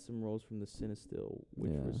 we got some rolls from the Cinestill,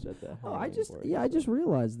 which Yeah. was at that Oh, Halloween party. I just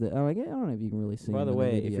realized that. Oh, I don't know if you can really see. By the them in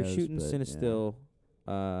way, if you're videos, shooting but, Cinestill,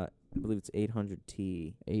 I believe it's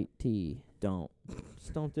 800T. 8T.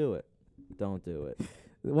 Just don't do it. Don't do it.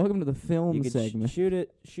 Welcome to the film You could segment. shoot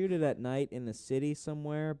it at night in the city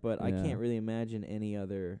somewhere, but I Yeah. can't really imagine any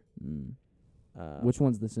other. Which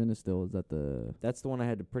one's the Cinestill? Is that the? That's the one I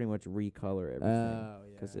had to pretty much recolor everything Oh,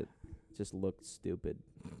 yeah. because it just looked stupid.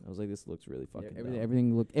 I was like, this looks really fucking dumb.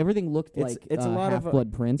 Everything looked It's- like it's a lot of,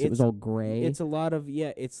 Half-Blood Prince. It was it's- all gray. It's a lot of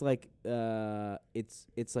it's like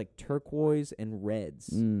it's like turquoise and reds,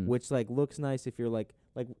 which like looks nice if you're like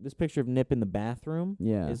this picture of Nip in the bathroom.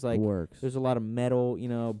 yeah, is like works. There's a lot of metal,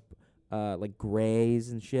 like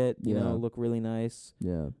grays and shit. You Yeah. know, look really nice.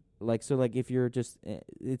 Yeah. Like so, like if you're just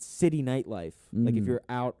it's city nightlife. Like if Mhm. you're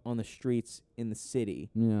out on the streets in the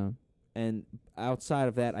city, Yeah. and outside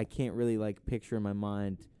of that, I can't really like picture in my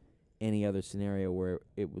mind any other scenario where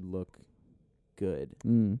it would look good.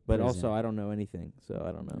 But Prison. also, I don't know anything, so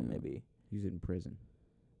I don't know. Yeah. Maybe Use it in prison.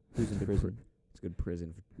 who's in prison? It's good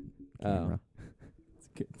prison for Oh, camera. It's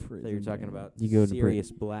good so you're talking about You go to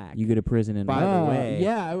Sirius Black. You go to prison and By the way-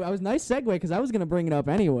 yeah, I was nice segue because I was gonna bring it up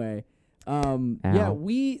anyway. Yeah, Ow.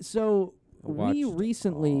 we Watched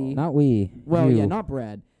recently. not we. Well, you. yeah, not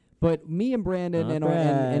Brad, but me and Brandon Not and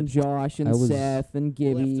Brad. Josh and I was Seth and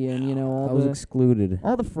Gibby and I all was the excluded.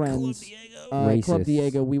 friends. Club Racist.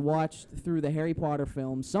 Diego. We watched through the Harry Potter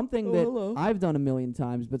films. Something that hello. I've done a million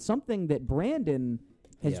times, but something that Brandon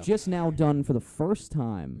has Yeah. just now done for the first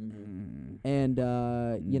time. And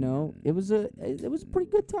it was a pretty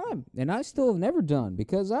good time. And I still have never done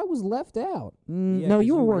because I was left out. Yeah, No, 'cause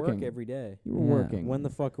you were work working every day. You were Yeah. working. When the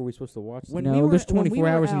fuck are we supposed to watch? When this? we No, were- there's when we 24 were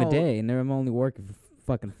hours in out- a day, and I'm only working for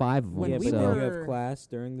fucking 5 of them. When yeah, we but were you have class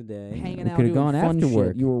during the day. hanging We out, could've doing gone fun after shit,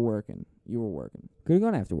 work. You were working. Could have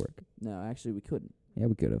gone after work. No, actually, we couldn't. Yeah,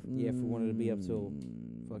 we could have. Yeah, if we wanted to be up till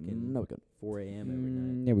fucking- No, we couldn't. 4 a.m. every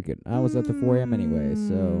night. Yeah, we could. I was up to 4 a.m. anyway,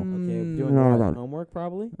 so. Okay, doing No, what? no. Homework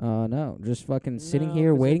probably. No, just fucking sitting No,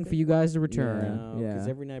 here 'cause I waiting think- for you guys to return. No, because Yeah.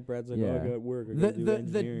 every night Brad's like, Yeah. "Oh, I got work. I The got to do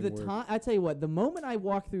engineering work." time. I tell you what. The moment I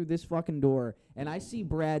walk through this fucking door and I see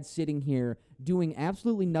Brad sitting here doing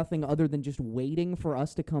absolutely nothing other than just waiting for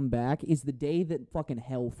us to come back is the day that fucking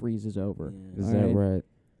hell freezes over. Yeah. Is All that right. right?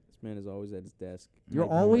 This man is always at his desk. You're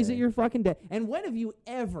typing always away. at your fucking desk. And when have you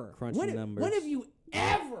ever? Crunching numbers. When have you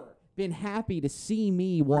ever been happy to see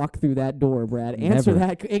me walk through that door, Brad? Answer Never.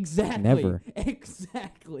 that exactly. Never.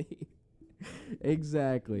 Exactly.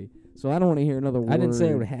 Exactly. So I don't want to hear another word. I didn't say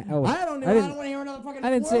it would I don't want didn't- to hear another fucking I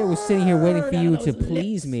didn't say I was sitting here waiting for word you out of to those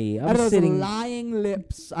please lips. me. I Out of was those sitting. lying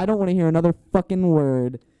lips. I don't want to hear another fucking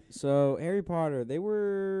word. So Harry Potter, they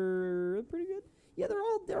were pretty good. Yeah,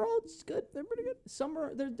 they're all just good. They're pretty good. Some are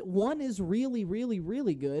one is really, really,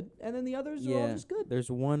 really good, and then the others are all Yeah, just good.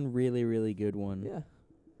 there's one really, really good one. Yeah.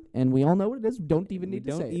 And we all know what it is. Don't even We need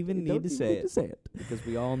to don't say it. even We need don't to even say need it. to say it. Because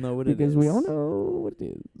we all know what it is. Because we all know what it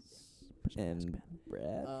is. And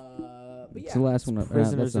Brad. But It's yeah. the last one.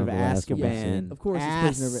 Prisoners that's not of the last one. Azkaban. Of course, Ass.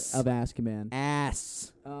 it's Prisoner of Azkaban.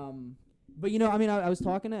 Ass. But I mean, I was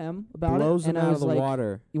talking to Em about Blows it, and him I out was of the like,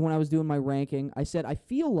 water. when I was doing my ranking, I said I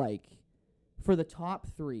feel like for the top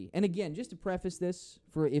 3, and again, just to preface this,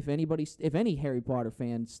 for if any Harry Potter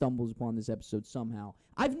fan stumbles upon this episode somehow,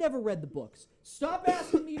 I've never read the books. Stop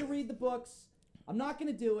asking me to read the books. I'm not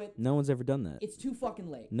gonna do it. No one's ever done that. It's too fucking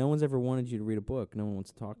late. No one's ever wanted you to read a book. No one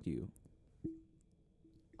wants to talk to you.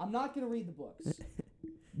 I'm not gonna read the books.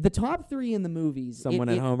 The top 3 in the movies. Someone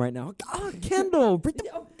at home right now. Oh, Kendall, read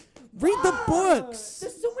the Ah, books.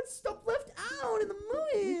 There's so much stuff left out in the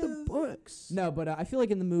movies. Read the books. No, but I feel like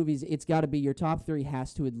in the movies, it's got to be your top 3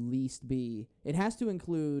 has to at least be. It has to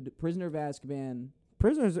include Prisoner of Azkaban,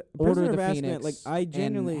 Prisoner Order of of the Azkaban. Phoenix, Like I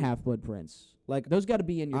genuinely and Half-Blood Prince. like. Those got to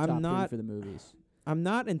be in your I'm top 3 not- for the movies. I'm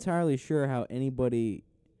not entirely sure how anybody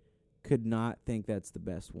could not think that's the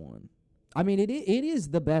best one. I mean, it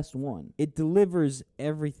is the best one. It delivers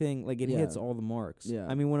everything. Like it Yeah. hits all the marks. Yeah.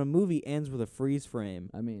 I mean, when a movie ends with a freeze frame,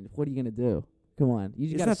 I mean, what are you gonna do? Come on, you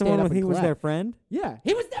just isn't got to that the stand one up with and he was clap. their friend? Yeah,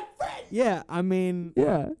 he was their friend. Yeah. I mean,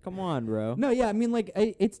 Yeah. come on, bro. No, yeah, I mean, like,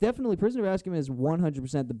 it's definitely Prisoner of Azkaban is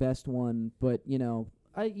 100% the best one, but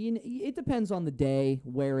it depends on the day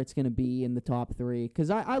where it's gonna be in the top 3. Because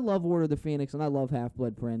I love Order of the Phoenix and I love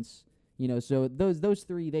Half-Blood Prince. So those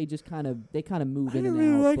 3 they just kind of move in and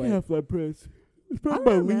out. but Half-Blood Prince. It's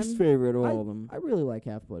probably my least favorite of all of them. I really like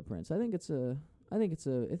Half-Blood Prince. I think it's I think it's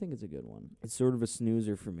a good one. It's sort of a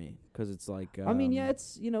snoozer for me because it's like. I mean, yeah,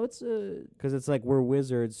 it's it's a. Because it's like we're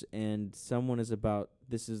wizards and someone is about.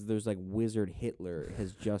 There's like Wizard Hitler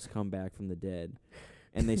has just come back from the dead,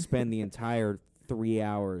 and they spend the entire 3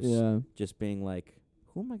 hours just being like,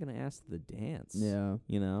 who am I going to ask to the dance? Yeah.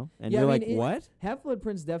 You know? And Yeah, you're I mean, like, what? Half-Blood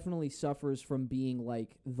Prince definitely suffers from being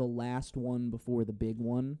like the last one before the big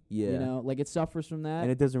one. Yeah. You know, like it suffers from that.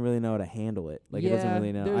 And it doesn't really know how to handle it. Like, it doesn't Yeah,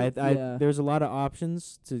 really know. There's a lot of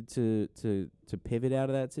options to pivot out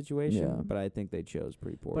of that situation, Yeah. but I think they chose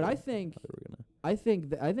pretty poorly. But I think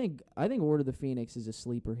Order of the Phoenix is a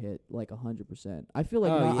sleeper hit, like 100%. I feel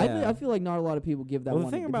like I feel like not a lot of people give that Well, the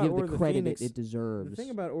one thing about give Order the of the credit Phoenix- it deserves. The thing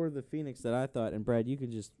about Order of the Phoenix that I thought, and Brad, you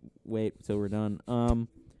could just wait till we're done. The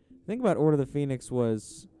thing about Order of the Phoenix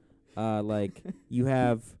was, like, you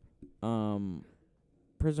have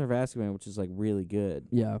Prisoner of Azkaban, which is like really good,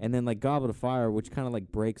 yeah. and then like Goblet of Fire, which kind of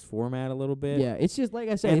like breaks format a little bit. Yeah, it's just like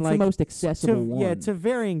I said, And, it's like, the most accessible one. Yeah, to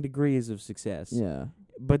varying degrees of success. yeah.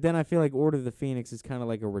 But then I feel like Order of the Phoenix is kind of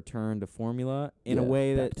like a return to formula in a Yeah,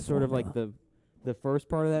 way back that to sort of like formula. the first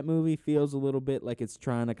part of that movie feels a little bit like it's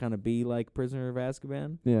trying to kind of be like Prisoner of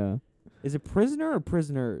Azkaban. Yeah. Is it Prisoner or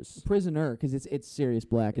Prisoners? Prisoner, because it's Sirius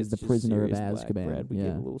Black is the just prisoner of Sirius Black, Azkaban. Brad. We yeah.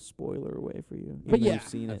 gave a little spoiler away for you. But even though yeah, you've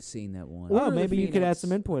seen I've it. seen that one. Order Oh, of the maybe you could add Phoenix.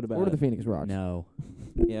 some input about Order of it. the Phoenix rocks. No.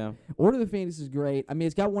 Yeah. Order of the Phoenix is great. I mean,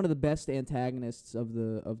 it's got one of the best antagonists of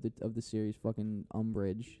the series. Fucking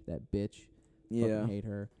Umbridge, that bitch. Yeah. Fucking hate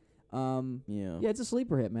her. Yeah. Yeah, it's a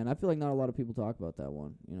sleeper hit, man. I feel like not a lot of people talk about that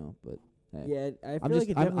one, but hey. Yeah, I I'm feel just- like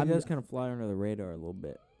it I'm- definitely I'm- does kind of fly under the radar a little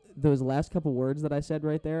bit. Those last couple words that I said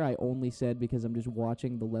right there, I only said because I'm just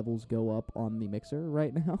watching the levels go up on the mixer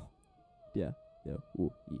right now. Yeah.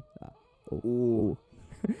 Ooh. Ooh.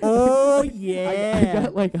 Oh yeah. I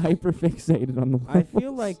got like hyper fixated on the levels.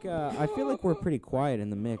 I feel like we're pretty quiet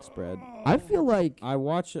in the mix, Brad. I feel like. I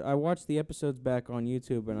watch the episodes back on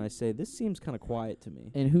YouTube and I say this seems kind of quiet to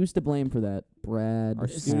me. And who's to blame for that? Brad. Our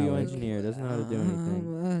studio Alec. engineer doesn't know how to do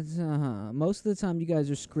anything. Most of the time, you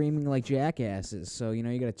guys are screaming like jackasses, so you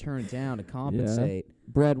got to turn it down to compensate.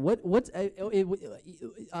 Brad, what's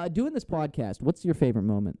doing this podcast? What's your favorite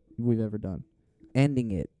moment we've ever done?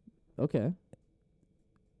 Ending it. Okay.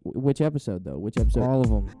 Which episode though? Which episode? All of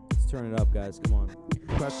them. Let's turn it up, guys. Come on.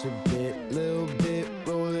 Crush a bit, little bit,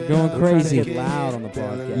 roll it Going up. crazy. Trying to get loud on the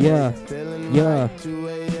podcast. Yeah. Feeling Yeah. right, 2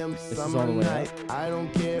 a.m. is summer all the way night. I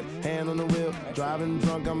don't care, hand on the wheel, driving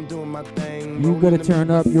drunk, I'm doing my thing. You Rolling gotta the turn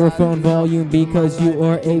up beat your beside phone me, volume because living you my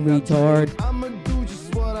are life, a ain't got time. retard. I'ma do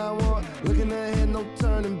just what I want, looking ahead, no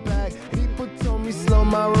turning back. People told me slow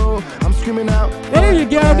my roll, I'm screaming out. There you fuck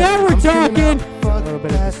go, that. now we're I'm screaming talking. out, fuck A little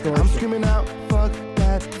bit of that. distortion. I'm screaming out, fuck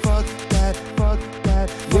that, fuck that, fuck that,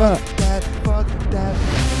 Yeah. fuck that, fuck that.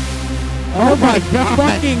 Oh my god.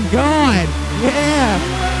 Fucking god. Yeah.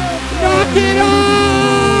 Knock it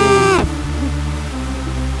off.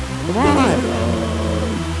 Come on.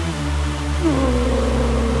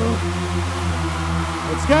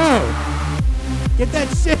 Let's go. Get that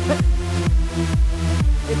shit.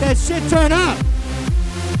 Get that shit turned up.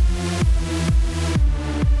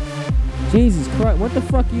 Jesus Christ. What the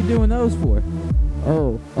fuck are you doing those for?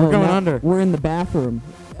 Oh, going now under. We're in the bathroom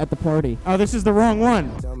at the party. Oh, this is the wrong one.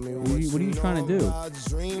 What are you trying to do?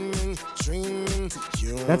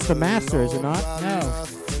 That's the master, is it not? No.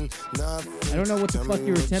 I don't know what the fuck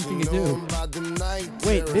you're attempting to do.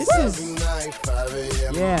 Wait, this is.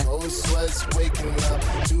 Yeah.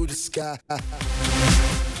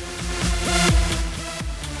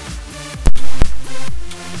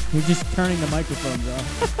 You're just turning the microphones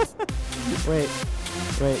off. Wait.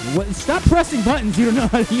 What? Stop pressing buttons you don't know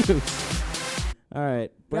how to use. All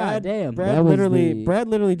right. God damn. Brad That was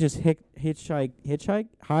literally just hijacked my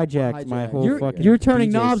Hijacked. whole You're fucking. you're turning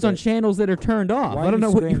DJ knobs on set. channels that are turned off. Why I don't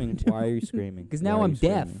know what screaming? you're Why are you screaming? 'Cause now Why are I'm you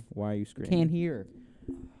deaf. screaming? Why are you screaming? Can't hear.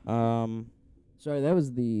 Sorry, that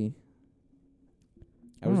was the.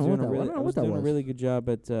 I was don't know doing what a that- really, I don't know I was what that doing a was. really good job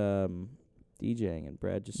at DJing, and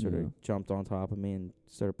Brad just sort Yeah. of jumped on top of me and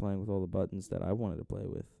started playing with all the buttons that I wanted to play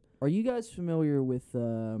with. Are you guys familiar with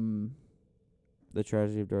The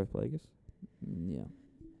Tragedy of Darth Plagueis. Yeah.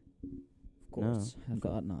 Of course. I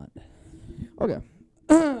thought not. Okay.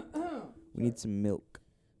 We need some milk.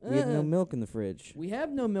 We have no milk in the fridge. We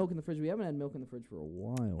have no milk in the fridge. We haven't had milk in the fridge for a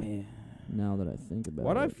while. Yeah. Now that I think about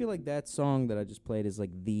Why do I it. feel like that song that I just played is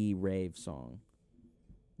like the rave song?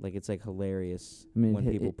 Like it's like hilarious I mean, when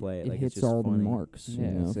people play it. It like hits it's just all funny. the marks, Yeah,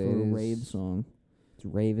 you know, it's- for it a is- rave song. It's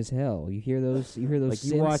rave as hell. You hear those? You hear those? Like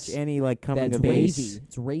you watch synths? any like coming That's of ravey. age.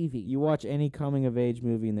 It's ravey. You watch any coming of age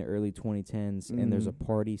movie in the early 2010s, and there's a Mhm.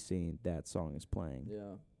 party scene. That song is playing.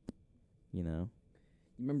 Yeah. You know.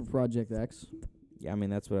 You remember Project X? Yeah, I mean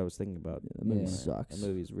that's what I was thinking about. That movie Yeah. sucks. That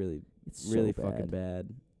movie's really, It's so really bad. fucking bad.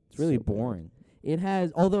 It's really So bad. boring. It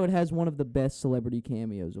has, although it has one of the best celebrity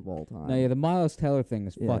cameos of all time. No, yeah, the Miles Teller thing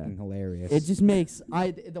is Yeah. fucking hilarious. It just makes I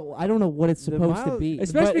don't know what it's The supposed to Miles- be.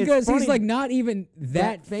 especially but it's because he's funny- like not even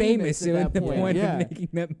that famous at at that the point, point yeah. of making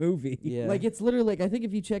that movie. Yeah. Like it's literally like I think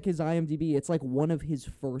if you check his IMDb, it's like one of his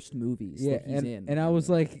first movies Yeah, that he's in. and I was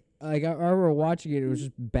like I remember watching it. It was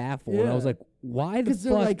just baffled. And I was Yeah. like, why the because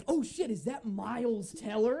they're fuck? like, oh shit, is that Miles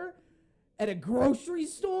Teller at a grocery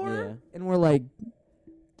store? Yeah. And we're like,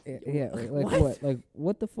 yeah, like What? what? Like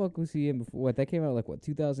what the fuck was he in before? What that came out like what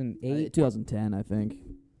 2008? 2010, I think.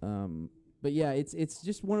 But yeah, it's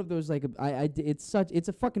just one of those like it's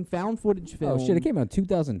a fucking found footage film. Oh shit! It came out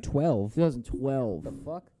 2012. 2012. The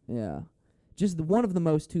fuck? Yeah, just one of the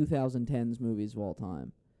most 2010s movies of all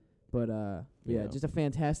time. But yeah, Yeah. just a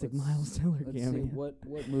fantastic Let's- Miles Teller Let's see cameo.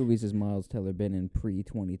 what movies has Miles Teller been in pre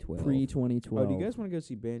 2012? Pre 2012. Oh, do you guys want to go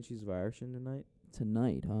see Banshees of Inisherin tonight?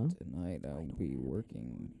 Tonight, huh? Tonight I'll be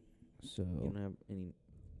working. So You don't have any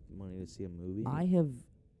money to see a movie? I have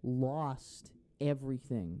lost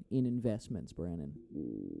everything in investments, Brandon.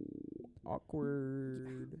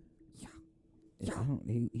 Awkward. I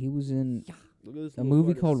don't, he was in Look at this a little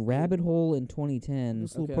movie part of called skin. Rabbit Hole in 2010,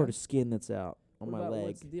 This little Okay. part of skin that's out on What my about- leg.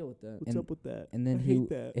 What's the deal with that? What's and- up with that? and then I he hate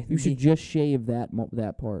that. and You should he, just shave that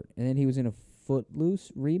that part. and then he was in a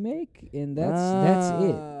Footloose remake, and that's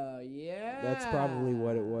it. Yeah. That's probably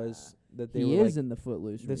what it was. That they He were is like, in the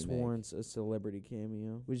Footloose this remake. warrants a celebrity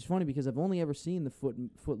cameo. Which is funny because I've only ever seen the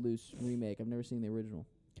Footloose remake. I've never seen the original.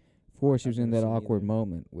 Of course, he was I've in never that seen awkward either.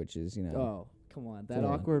 moment, which is Oh, come on. That Yeah.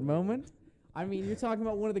 awkward moment? I mean, you're talking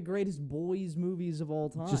about one of the greatest boys movies of all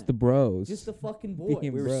time. just the bros. Just the fucking boy.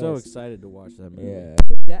 Being We were so bros. excited to watch that movie. Yeah.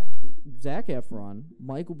 Zac Efron,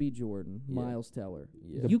 Michael B. Jordan, Yeah. Miles Teller.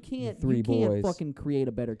 Yeah. You can't three you can't boys. fucking create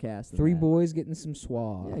a better cast than Three that. boys getting some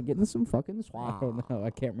swag. Yeah, getting some fucking I swag. don't know. I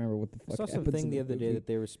can't remember what the I fuck saw happens something in the other day movie. that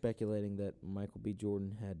they were speculating that Michael B.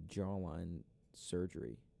 Jordan had jawline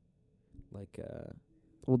surgery, like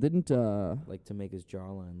Well, didn't like to make his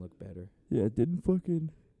jawline look better. yeah, didn't fucking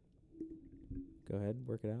Go ahead,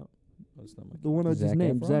 work it out. Oh, it's not my the one I Zac just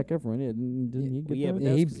named, Efron? Zac Efron. Yeah, didn't he Well, get yeah, that? but Yeah,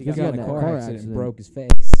 that's he 'cause he got got in a in car car accident and accident. broke his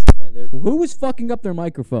face. They're- Who was fucking up their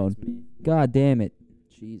microphone? it's me. God damn it.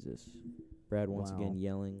 Jesus. Brad once Wow. again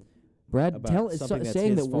yelling Brad About something that's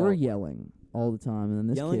saying his that we're fault. yelling all the time, and then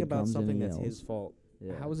this yelling kid about comes something in and that's yells. his fault.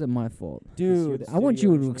 Yeah. How is it my fault? You're Dude, the I want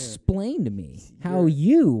studio you to engineer. explain to me how You're-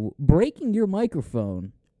 you breaking your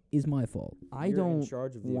microphone is my fault. I You're in don't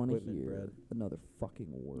charge of the want to equipment, hear Brad. another fucking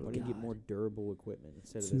word. Why don't you get more durable equipment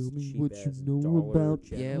instead of Tell this me cheap what ass you know dollar about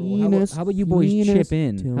jet Yeah, motor? well, how about you boys chip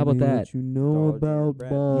in? Tell How about me that? what you know Dollar about Brad,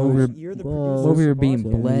 balls. you're the balls. producer Over here of the being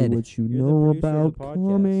podcast. Tell bled. me what you You're the know producer of about the podcast.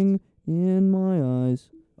 coming in my eyes.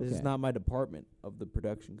 This is Okay. not my department of the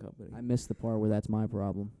production company. I missed the part where that's my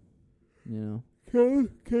problem. You know.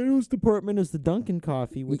 Kato's department is the Dunkin'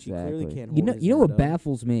 coffee, which he Exactly. clearly can't You hold know, his you know head what up.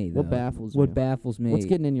 baffles me? Though? What baffles What you? baffles me? What's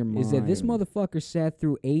getting in your mind? is that this motherfucker sat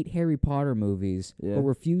through 8 Harry Potter movies, Yeah. but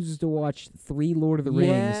refuses to watch 3 Lord of the Rings.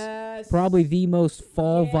 Yes. Probably the most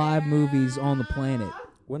fall vibe movies on the planet.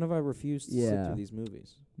 When have I refused to sit Yeah. through these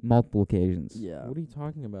movies? Multiple occasions. Yeah. What are you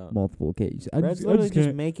talking about? Multiple occasions. Brad's literally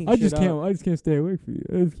just making shit up. I just can't stay awake for you.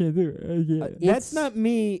 I just can't do it. It's- That's not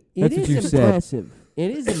me. That's It what is you said. impressive.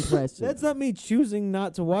 It is impressive. That's not me choosing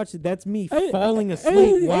not to watch it. That's me I- falling I-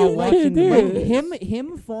 asleep I- while I watching the can't do movie. it.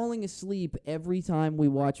 him falling asleep every time we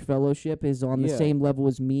watch Fellowship is on the Yeah. same level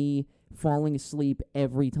as me falling asleep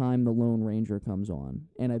every time the Lone Ranger comes on,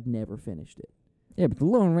 and I've never finished it. Yeah, but the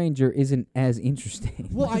Lone Ranger isn't as interesting.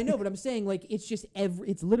 Well, I know, but I'm saying like it's just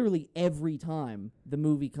it's literally every time the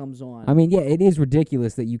movie comes on. I mean, yeah, it is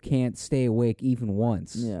ridiculous that you can't stay awake even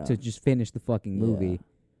once Yeah. to just finish the fucking movie. Yeah.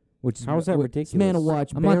 Which is How is that wh- ridiculous? This man will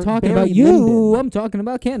watch. I'm not Barry- talking Barry about you. Lyndon. I'm talking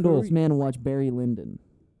about Kendall. This man will watch Barry Lyndon,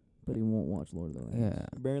 but he won't watch Lord of the Rings. Yeah,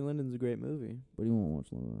 Barry Lyndon's a great movie. But he won't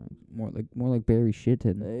watch Lord of the Rings. more like Barry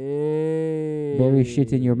Shitton. Hey. Barry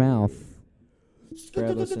shit in your mouth.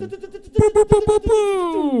 Brad, listen.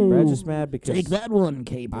 Brad's just mad because that one,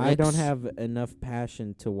 K-Brix. I don't have enough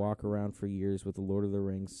passion to walk around for years with the Lord of the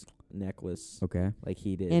Rings necklace Okay, like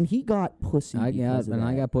he did. And he got pussy. I because of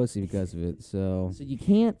that. got pussy because of it. So So you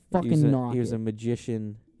can't fucking knock he was it. a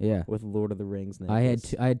magician yeah, with Lord of the Rings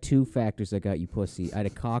necklace. I had 2 factors that got you pussy. I had a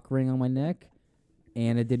cock ring on my neck,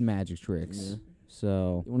 and it did magic tricks. Yeah.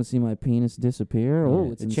 So You want to see my penis disappear? Yeah.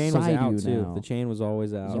 Oh, it's The chain was inside out you too. now. The chain was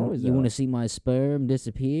always out. It's always you out. want to see my sperm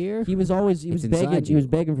disappear? He was always It's inside begging. He you. was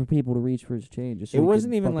begging for people to reach for his chain. Just so It he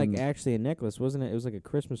wasn't could even like fucking- actually a necklace, wasn't it? It was like a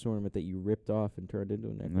Christmas ornament that you ripped off and turned into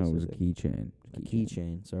a necklace. No, it was I a think. keychain. A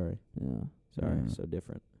keychain. Sorry, Yeah. sorry. Yeah. So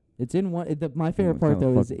different. It's in one. My favorite what part kind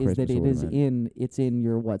of though is fucking that Christmas it is ornament? it's in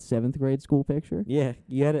your 7th grade school picture. Yeah,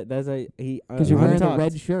 you had it. That's he. Because you're I wearing the talked.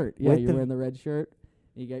 red shirt. Yeah, with you're the- wearing the red shirt.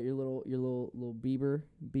 You got your little Bieber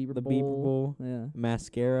the bowl. Bieber bowl, Yeah,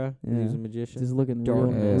 mascara. Yeah. He's a magician. just looking Dark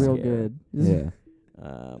real mascara. good. Yeah.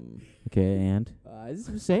 Okay, and I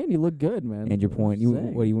just was saying you look good, man. your point. You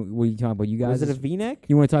Saying. what are you talking about? You guys? Was it a V-neck?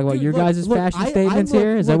 You want to talk about Dude, your look, guys' look, fashion I statements look-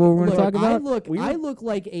 here? Is that look, what we're going to look, talk about? I look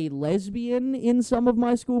like a lesbian in some of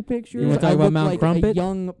my school pictures. wanna talk I about look Mount like Crumpet? a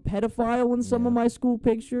young pedophile in some of Yeah. my school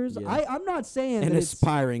pictures. Yeah. I'm not saying An that it's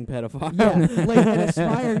aspiring pedophile. yeah, like an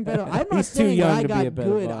aspiring pedophile. I'm not He's too saying young that I to be a got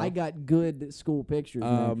good. pedophile. I got good school pictures.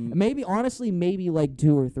 Man. Um, Honestly, maybe like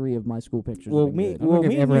 2 or 3 of my school pictures. Well, have been me- good. I don't well, think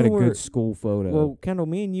me I've and ever had a you were- good school photo. Well, Kendall,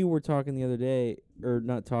 me and you were talking the other day, or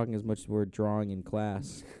not talking as much as we were drawing in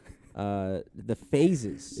class. The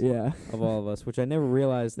phases yeah. of all of us, which I never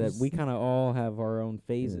realized that we kind of all have our own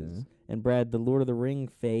phases. Yeah. And Brad, the Lord of the Ring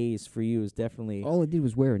phase for you is definitely all I did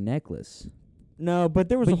was wear a necklace. no, but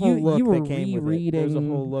there was But a whole you- look you were that came with it. There was a rereading-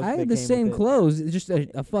 whole look. I that had the came same with it. clothes, just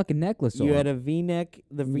a fucking necklace on. You had a V-neck,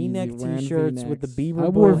 the V-neck You wearing T-shirts with the V-necks. Bieber I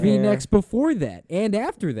wore bowl hair. V-necks before that and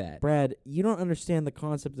after that. Brad, you don't understand the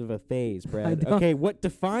concept of a phase, Brad. don't. Okay, what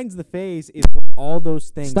defines the phase is when all those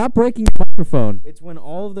things. Stop breaking the microphone. It's when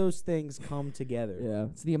all of those things come together. Yeah.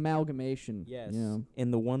 It's the amalgamation. Yes. Yeah. In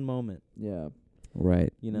the one moment, Yeah.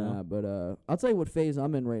 Right. you know. Nah, but I'll tell you what phase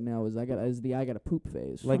I'm in right now is I got a poop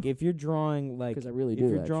phase. Like if you're drawing like because I really if do.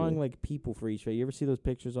 you're drawing actually. like people for each phase, you ever see those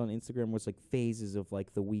pictures on Instagram where it's like phases of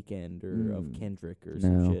like The Weeknd or of Mm. Kendrick or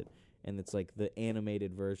some No. shit, and it's like the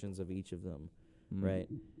animated versions of each of them, Mm. right?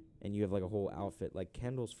 And you have like a whole outfit. Like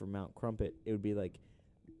Kendall's for Mount Crumpet, it would be like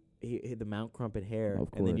he had the Mount Crumpet hair, Of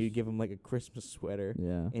and then course. you give him like a Christmas sweater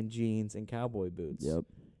Yeah. and jeans and cowboy boots. Yep.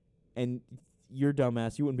 And your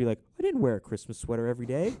dumbass, you wouldn't be like, I didn't wear a Christmas sweater every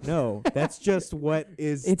day. No, that's just what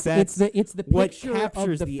is. It's that's the what picture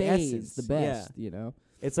captures of the the phase essence. the best. You know.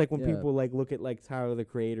 It's like when Yeah. people like look at like Tyler the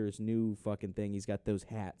Creator's new fucking thing. He's got those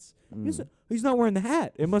hats. Mm. He's not wearing the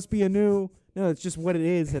hat. It must be a new. No, it's just what it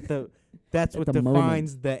is at the. That's At what the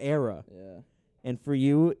defines the era. Yeah. And for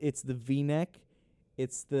you, it's the V-neck,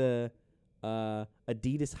 it's the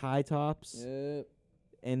Adidas high tops,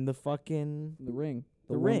 and the fucking. The ring.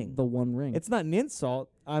 The ring. The one ring. It's not an insult.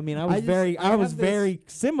 I mean, I I was just- very, I I was have this- very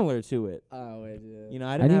similar to it. oh, yeah. You know,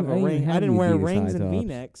 I didn't have a even ring. I have didn't the wear Adidas rings high and tops.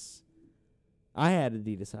 V-necks. I had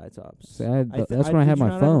Adidas high tops. So I had I thi- that's I- when I did had you my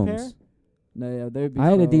not have a pair? foams. No, yeah, there'd be I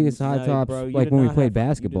had foams. Adidas high No, tops bro, you like did when we not played have- you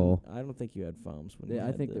basketball. didn't- I don't think you had foams when Yeah, you I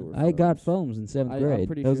had think they the- were I got foams. foams in 7th I'm grade.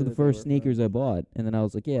 pretty Those sure are the that they first were sneakers foams. I bought, and then I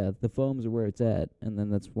was like, yeah, the foams are where it's at, and then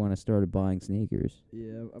that's when I started buying sneakers. Yeah,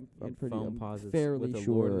 You I'm had pretty. foam I'm posits fairly with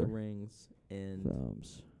the Lord of sure. the Rings and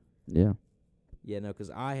Foams. Yeah. yeah, no,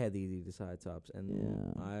 because I had the Adidas high tops, and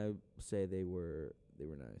Yeah. I say they were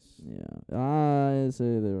nice. Yeah, I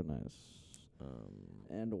say they were nice.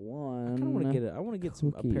 And I one. kind of want to get it. I want to get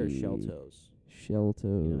a pair of shell cookie. toes. Shell You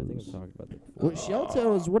know, I think toes. I've talked about that before. Well, shell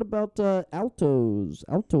toes. What about altos?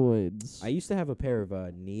 Altoids. I used to have a pair of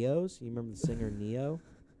Neos. You remember the singer Neo?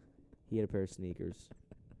 He had a pair of sneakers.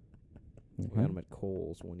 I got them at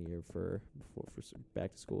Kohl's one year for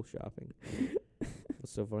back to school shopping.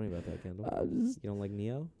 What's so funny about that, Kendall? You don't like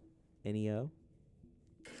Neo? Neo?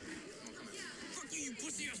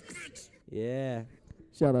 Yeah.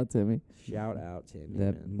 Shout out Timmy. Shout out Timmy.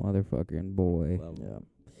 That man. motherfucking boy. Love him. Yeah.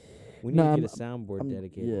 We need No, to get a soundboard I'm-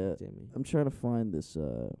 dedicated yeah. to Timmy. I'm trying to find this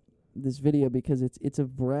this video because it's a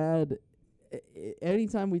Brad.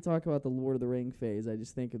 Anytime we talk about the Lord of the Ring phase, I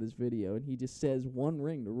just think of this video, and he just says one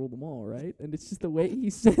ring to rule them all, right? And it's just the way he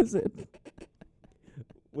says it.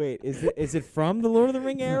 Wait, is it from the Lord of the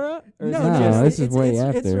Ring era? Or is No, it No, just this is way it's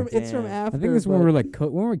after. It's from Damn. after. I think this is when but- we were like,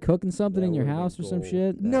 when we're cooking something That in your would've been house or some gold.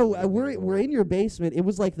 shit. That No, would've been we're gold. in your basement. It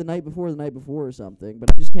was like the night before or something,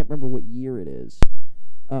 but I just can't remember what year it is.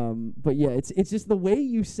 But yeah, it's just the way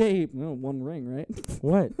you say one ring, right?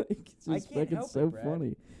 What? It's I just can't fucking help it, so Brad.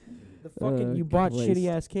 funny. The fucking you bought Christ. shitty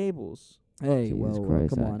ass cables. Hey, Jesus well,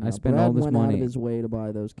 Christ, come I- on. I now. spent Brad all this went out money. of his way to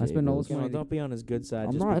buy those I cables. spent all this You know, money. don't be on his good side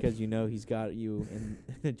I'm just not. because you know he's got you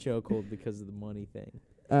in a chokehold because of the money thing.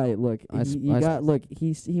 All right, look, I sp- you I got sp- look.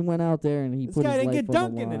 He went out there and he This put guy his didn't life get on the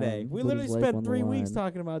Duncan line, today. We put literally his life spent on the 3 weeks line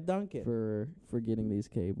talking about Duncan. for getting these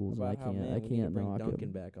cables. And About how, man, I we need to can't bring knock Duncan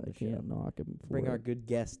him. back on I the show. can't knock him. Bring for our it. good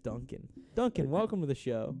guest Duncan. Duncan, welcome to the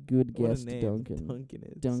show. good What a guest, name Duncan. Duncan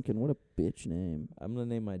is. Duncan, what a bitch name. I'm gonna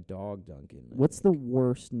name my dog Duncan. I What's the think.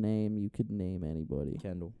 worst name you could name anybody?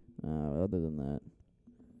 Kendall? Other than that,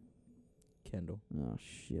 Kendall. oh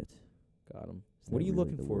shit. Got him. Is What that are you really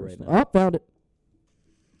looking the for worst right one? now? Oh, found it.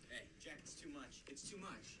 Hey, Jack, it's too much. It's too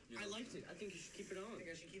much. I liked it. I think you should keep it on. I think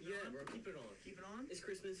I should keep it on? Bro, keep it on. Keep it on? It's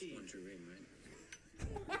Christmas Eve. One true ring,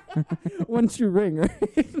 right? One true ring,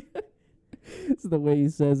 right? It's the way he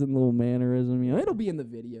says it in little mannerism. You know, it'll be in the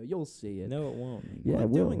video. You'll see it. No, it won't. Yeah, I'm it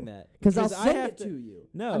will. doing that Because I'll I send have it to you.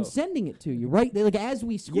 No, I'm sending it to you, right? Like, as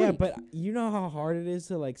we squeak. yeah, but you know how hard it is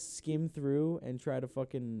to like skim through and try to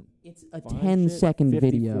fucking. It's a find 10-second shit?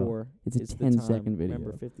 video. 54 It's a is the 10-second time. video.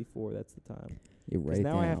 Remember 54? That's the time. You Because write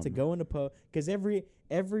now I have to down. go into because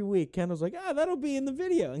every week Kendall's like, that'll be in the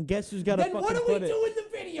video, and guess who's got to Then fucking what do put we it? do in the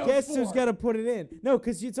video Guess for? who's got to put it in? No,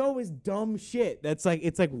 because it's always dumb shit. That's like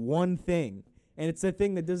it's like one thing, and it's a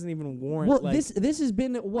thing that doesn't even warrant. Well, like, this has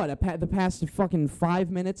been what the past fucking 5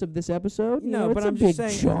 minutes of this episode. You no, know, but it's I'm a just big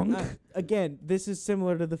saying. chunk. Again, this is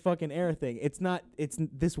similar to the fucking air thing. It's not. It's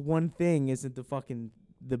this one thing isn't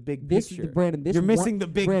the big This picture. Brandon, this You're one- missing the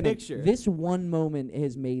big Brandon, picture. This one moment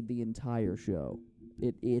has made the entire show.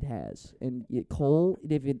 It has, and Cole.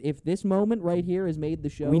 If this moment right here has made the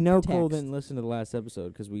show, we know text. Cole didn't listen to the last episode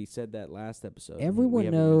because we said that last episode. Everyone we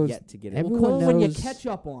haven't knows- Yet to get it. everyone Cole, when you knows- catch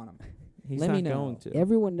up on him. He's let not me know. going to.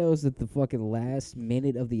 Everyone knows that the fucking last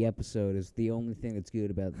minute of the episode is the only thing that's good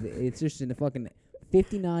about it. It's just a fucking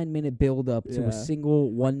 59-minute build-up to Yeah. a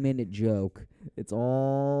single 1-minute joke. It's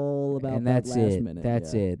all about And that that's last it. minute.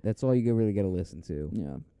 That's yeah. it. That's all you really got to listen to.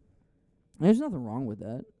 Yeah. There's nothing wrong with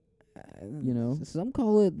that. You know? Some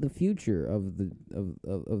call it the future of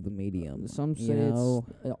the medium. Some you say know?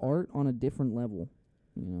 it's art on a different level.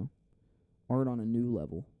 You know, art on a new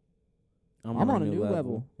level. I'm on a new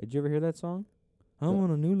level. Did you ever hear that song? I'm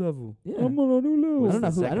on a new level. Yeah. I'm on a new level. I don't know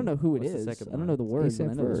What's who. the I don't know who it what's the is. second I don't line? know the words, but I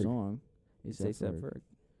A$AP know the Ferg. song. It's A$AP Ferg.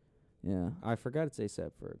 Yeah. I forgot it's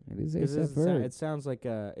A$AP Ferg. It is 'Cause A$AP Ferg. it sounds like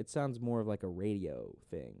it sounds more of like a radio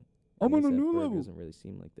thing. I'm on a A$AP new Ferg level. Doesn't really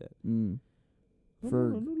seem like that. Mm. I'm on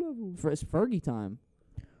a Ferg. new level. It's Fergie time.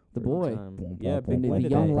 The Fergie boy. time. Yeah, big The win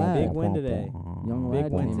today. young lad. Big win today. Young Big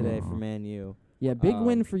lad win came today in. for Man U. Yeah, big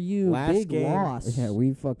win Um, for you. last Big game- loss. Yeah,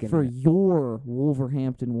 we fucking for your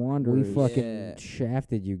Wolverhampton we Wanderers. fucking Yeah.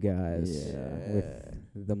 shafted you guys Yeah.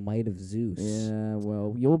 with the might of Zeus. Yeah,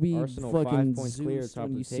 well, you'll be Arsenal fucking 5 points clear, Zeus top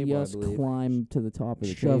when of you the see table, I us believe. climb to the top of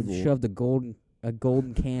the Shoved table. a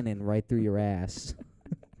golden cannon right through your ass,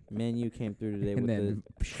 Man U came through today and with then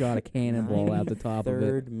shot a cannonball out the top of it.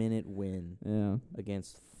 third-minute win Yeah,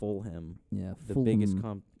 against Fulham, yeah. the Fulham. biggest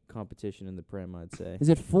competition in the Prem, I'd say. Is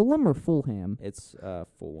it Fulham or Fulham? It's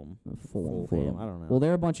Fulham. Fulham. Fulham. I don't know. Well,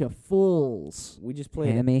 they're a bunch of fools. We just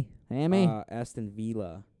played Hammy, Hammy. Aston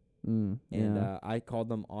Villa, And and I called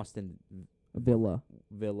them Austin Villa.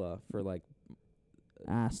 Villa for like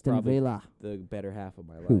Aston probably Villa. the better half of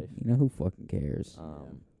my who life. you know who fucking cares?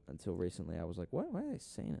 Until recently, I was like, why are they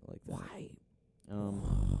saying it like that? Why?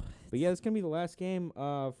 But yeah, it's gonna be the last game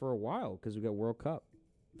for a while because we got World Cup.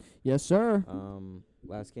 Yes, sir.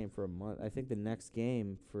 Last game for a month. I think the next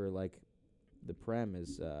game for like the Prem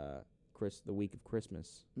is the week of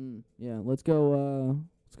Christmas. Yeah, let's go.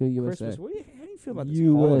 Let's go USA. Christmas. How do you feel about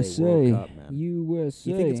this holiday World Cup, man? USA.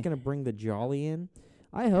 You think it's gonna bring the jolly in?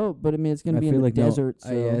 I hope, but I mean, it's gonna I be in feel the like desert.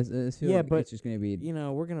 So. Yeah, but it's just gonna be. You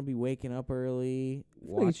know, we're gonna be waking up early. I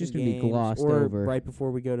feel like it's just gonna be games, glossed or over. right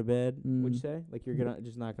before we go to bed. What'd you Mm. say? Like you're gonna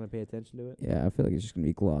just not gonna pay attention to it? Yeah, I feel like it's just gonna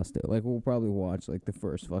be glossed over. Like we'll probably watch like the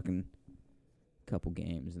first fucking couple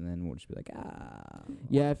games, and then we'll just be like,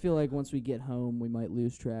 Yeah, I feel like once we get home, we might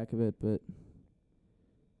lose track of it. But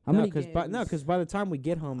how no, many? Because by the time we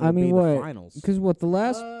get home, I it'll mean, be what? the finals. Because what the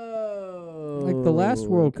last. Like the last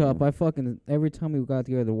World Cup, I fucking every time we got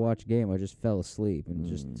together to watch a game, I just fell asleep and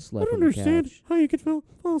just slept on the couch. how you could fall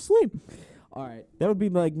asleep. All right. That would be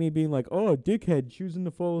like me being like, "Oh, dickhead, choosing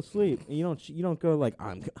to fall asleep." And you don't go like,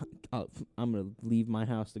 "I'm gonna leave my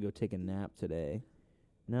house to go take a nap today."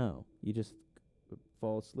 No, you just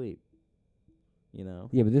fall asleep. You know.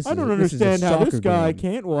 Yeah, but this I is don't a, this is a understand how this soccer guy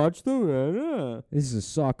game. can't watch the. This is a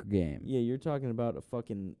soccer game. Yeah, you're talking about a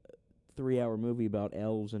fucking 3-hour movie about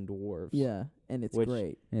elves and dwarves. Yeah, and it's Which-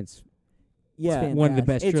 great. It's Yeah, one of the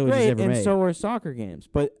best it's trilogies great, ever and made. so are soccer games.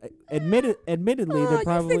 But admittedly, they're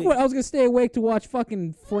probably You think what, I was gonna stay awake to watch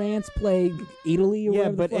fucking France play Italy or yeah.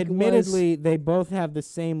 whatever the But fuck it was? admittedly, they both have the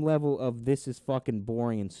same level of this is fucking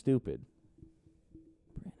boring and stupid.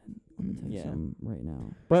 Let me tell you Yeah. something right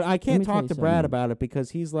now. But I me can't tell talk you to Brad something. about it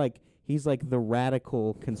because he's like the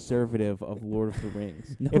radical conservative of Lord of the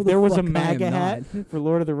Rings. No, if the there was a fuck I am MAGA hat for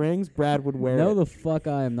Lord of the Rings, Brad would wear No, it. the fuck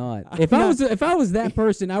I am not. I'm If I not- was that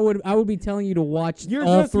person, I would be telling you to watch You're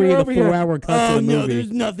all just- 3 you're of the over here, 4-hour cuts of the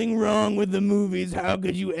movie. nothing wrong with the movies. How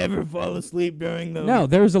could you ever fall asleep during them? No,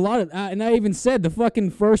 there's a lot of, and I even said the fucking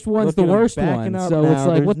first one's Look the at him worst backing one. up So now. it's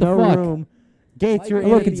like, There's what the no fuck? room. Gates, you're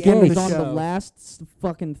Look, in it's at the end of Gates. the on the show. last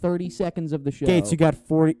fucking 30 seconds of the show. Gates, you got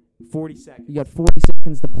 40 seconds. You got 40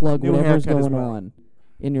 seconds to plug New whatever's haircut as going well. on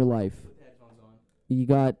in your life. You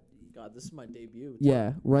got, God, this is my debut.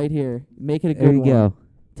 yeah, right here. Make it a good There you one. go.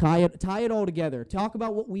 Tie it all together. Talk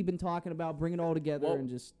about what we've been talking about. Bring it all together Well, and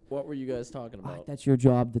just. What were you guys talking about? That's your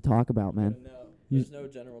job to talk about, man. No, there's no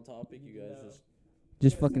general topic. You guys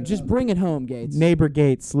Just fucking. Just bring it home, Gates. Neighbor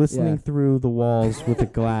Gates listening Yeah. through the walls with a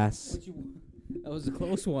glass. That was a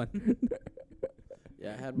close one.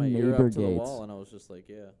 Yeah, I had my ear Neighbor up to the Gates. wall, and I was just like,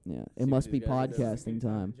 yeah. Yeah, See it must what be these guys are doing. podcasting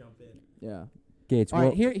time. Yeah. Gates, All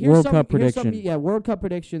right, here's World some, Cup here's some- prediction. yeah, World Cup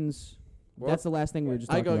predictions. World- That's the last thing we were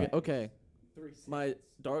just I talking go, about. okay. My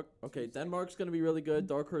Denmark's going to be really good.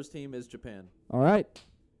 Dark horse team is Japan. All right.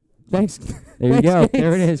 Thanks. There you Thanks, go. Gates.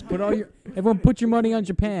 There it is. Everyone put your money on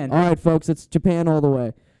Japan. All right, folks, it's Japan all the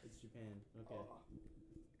way.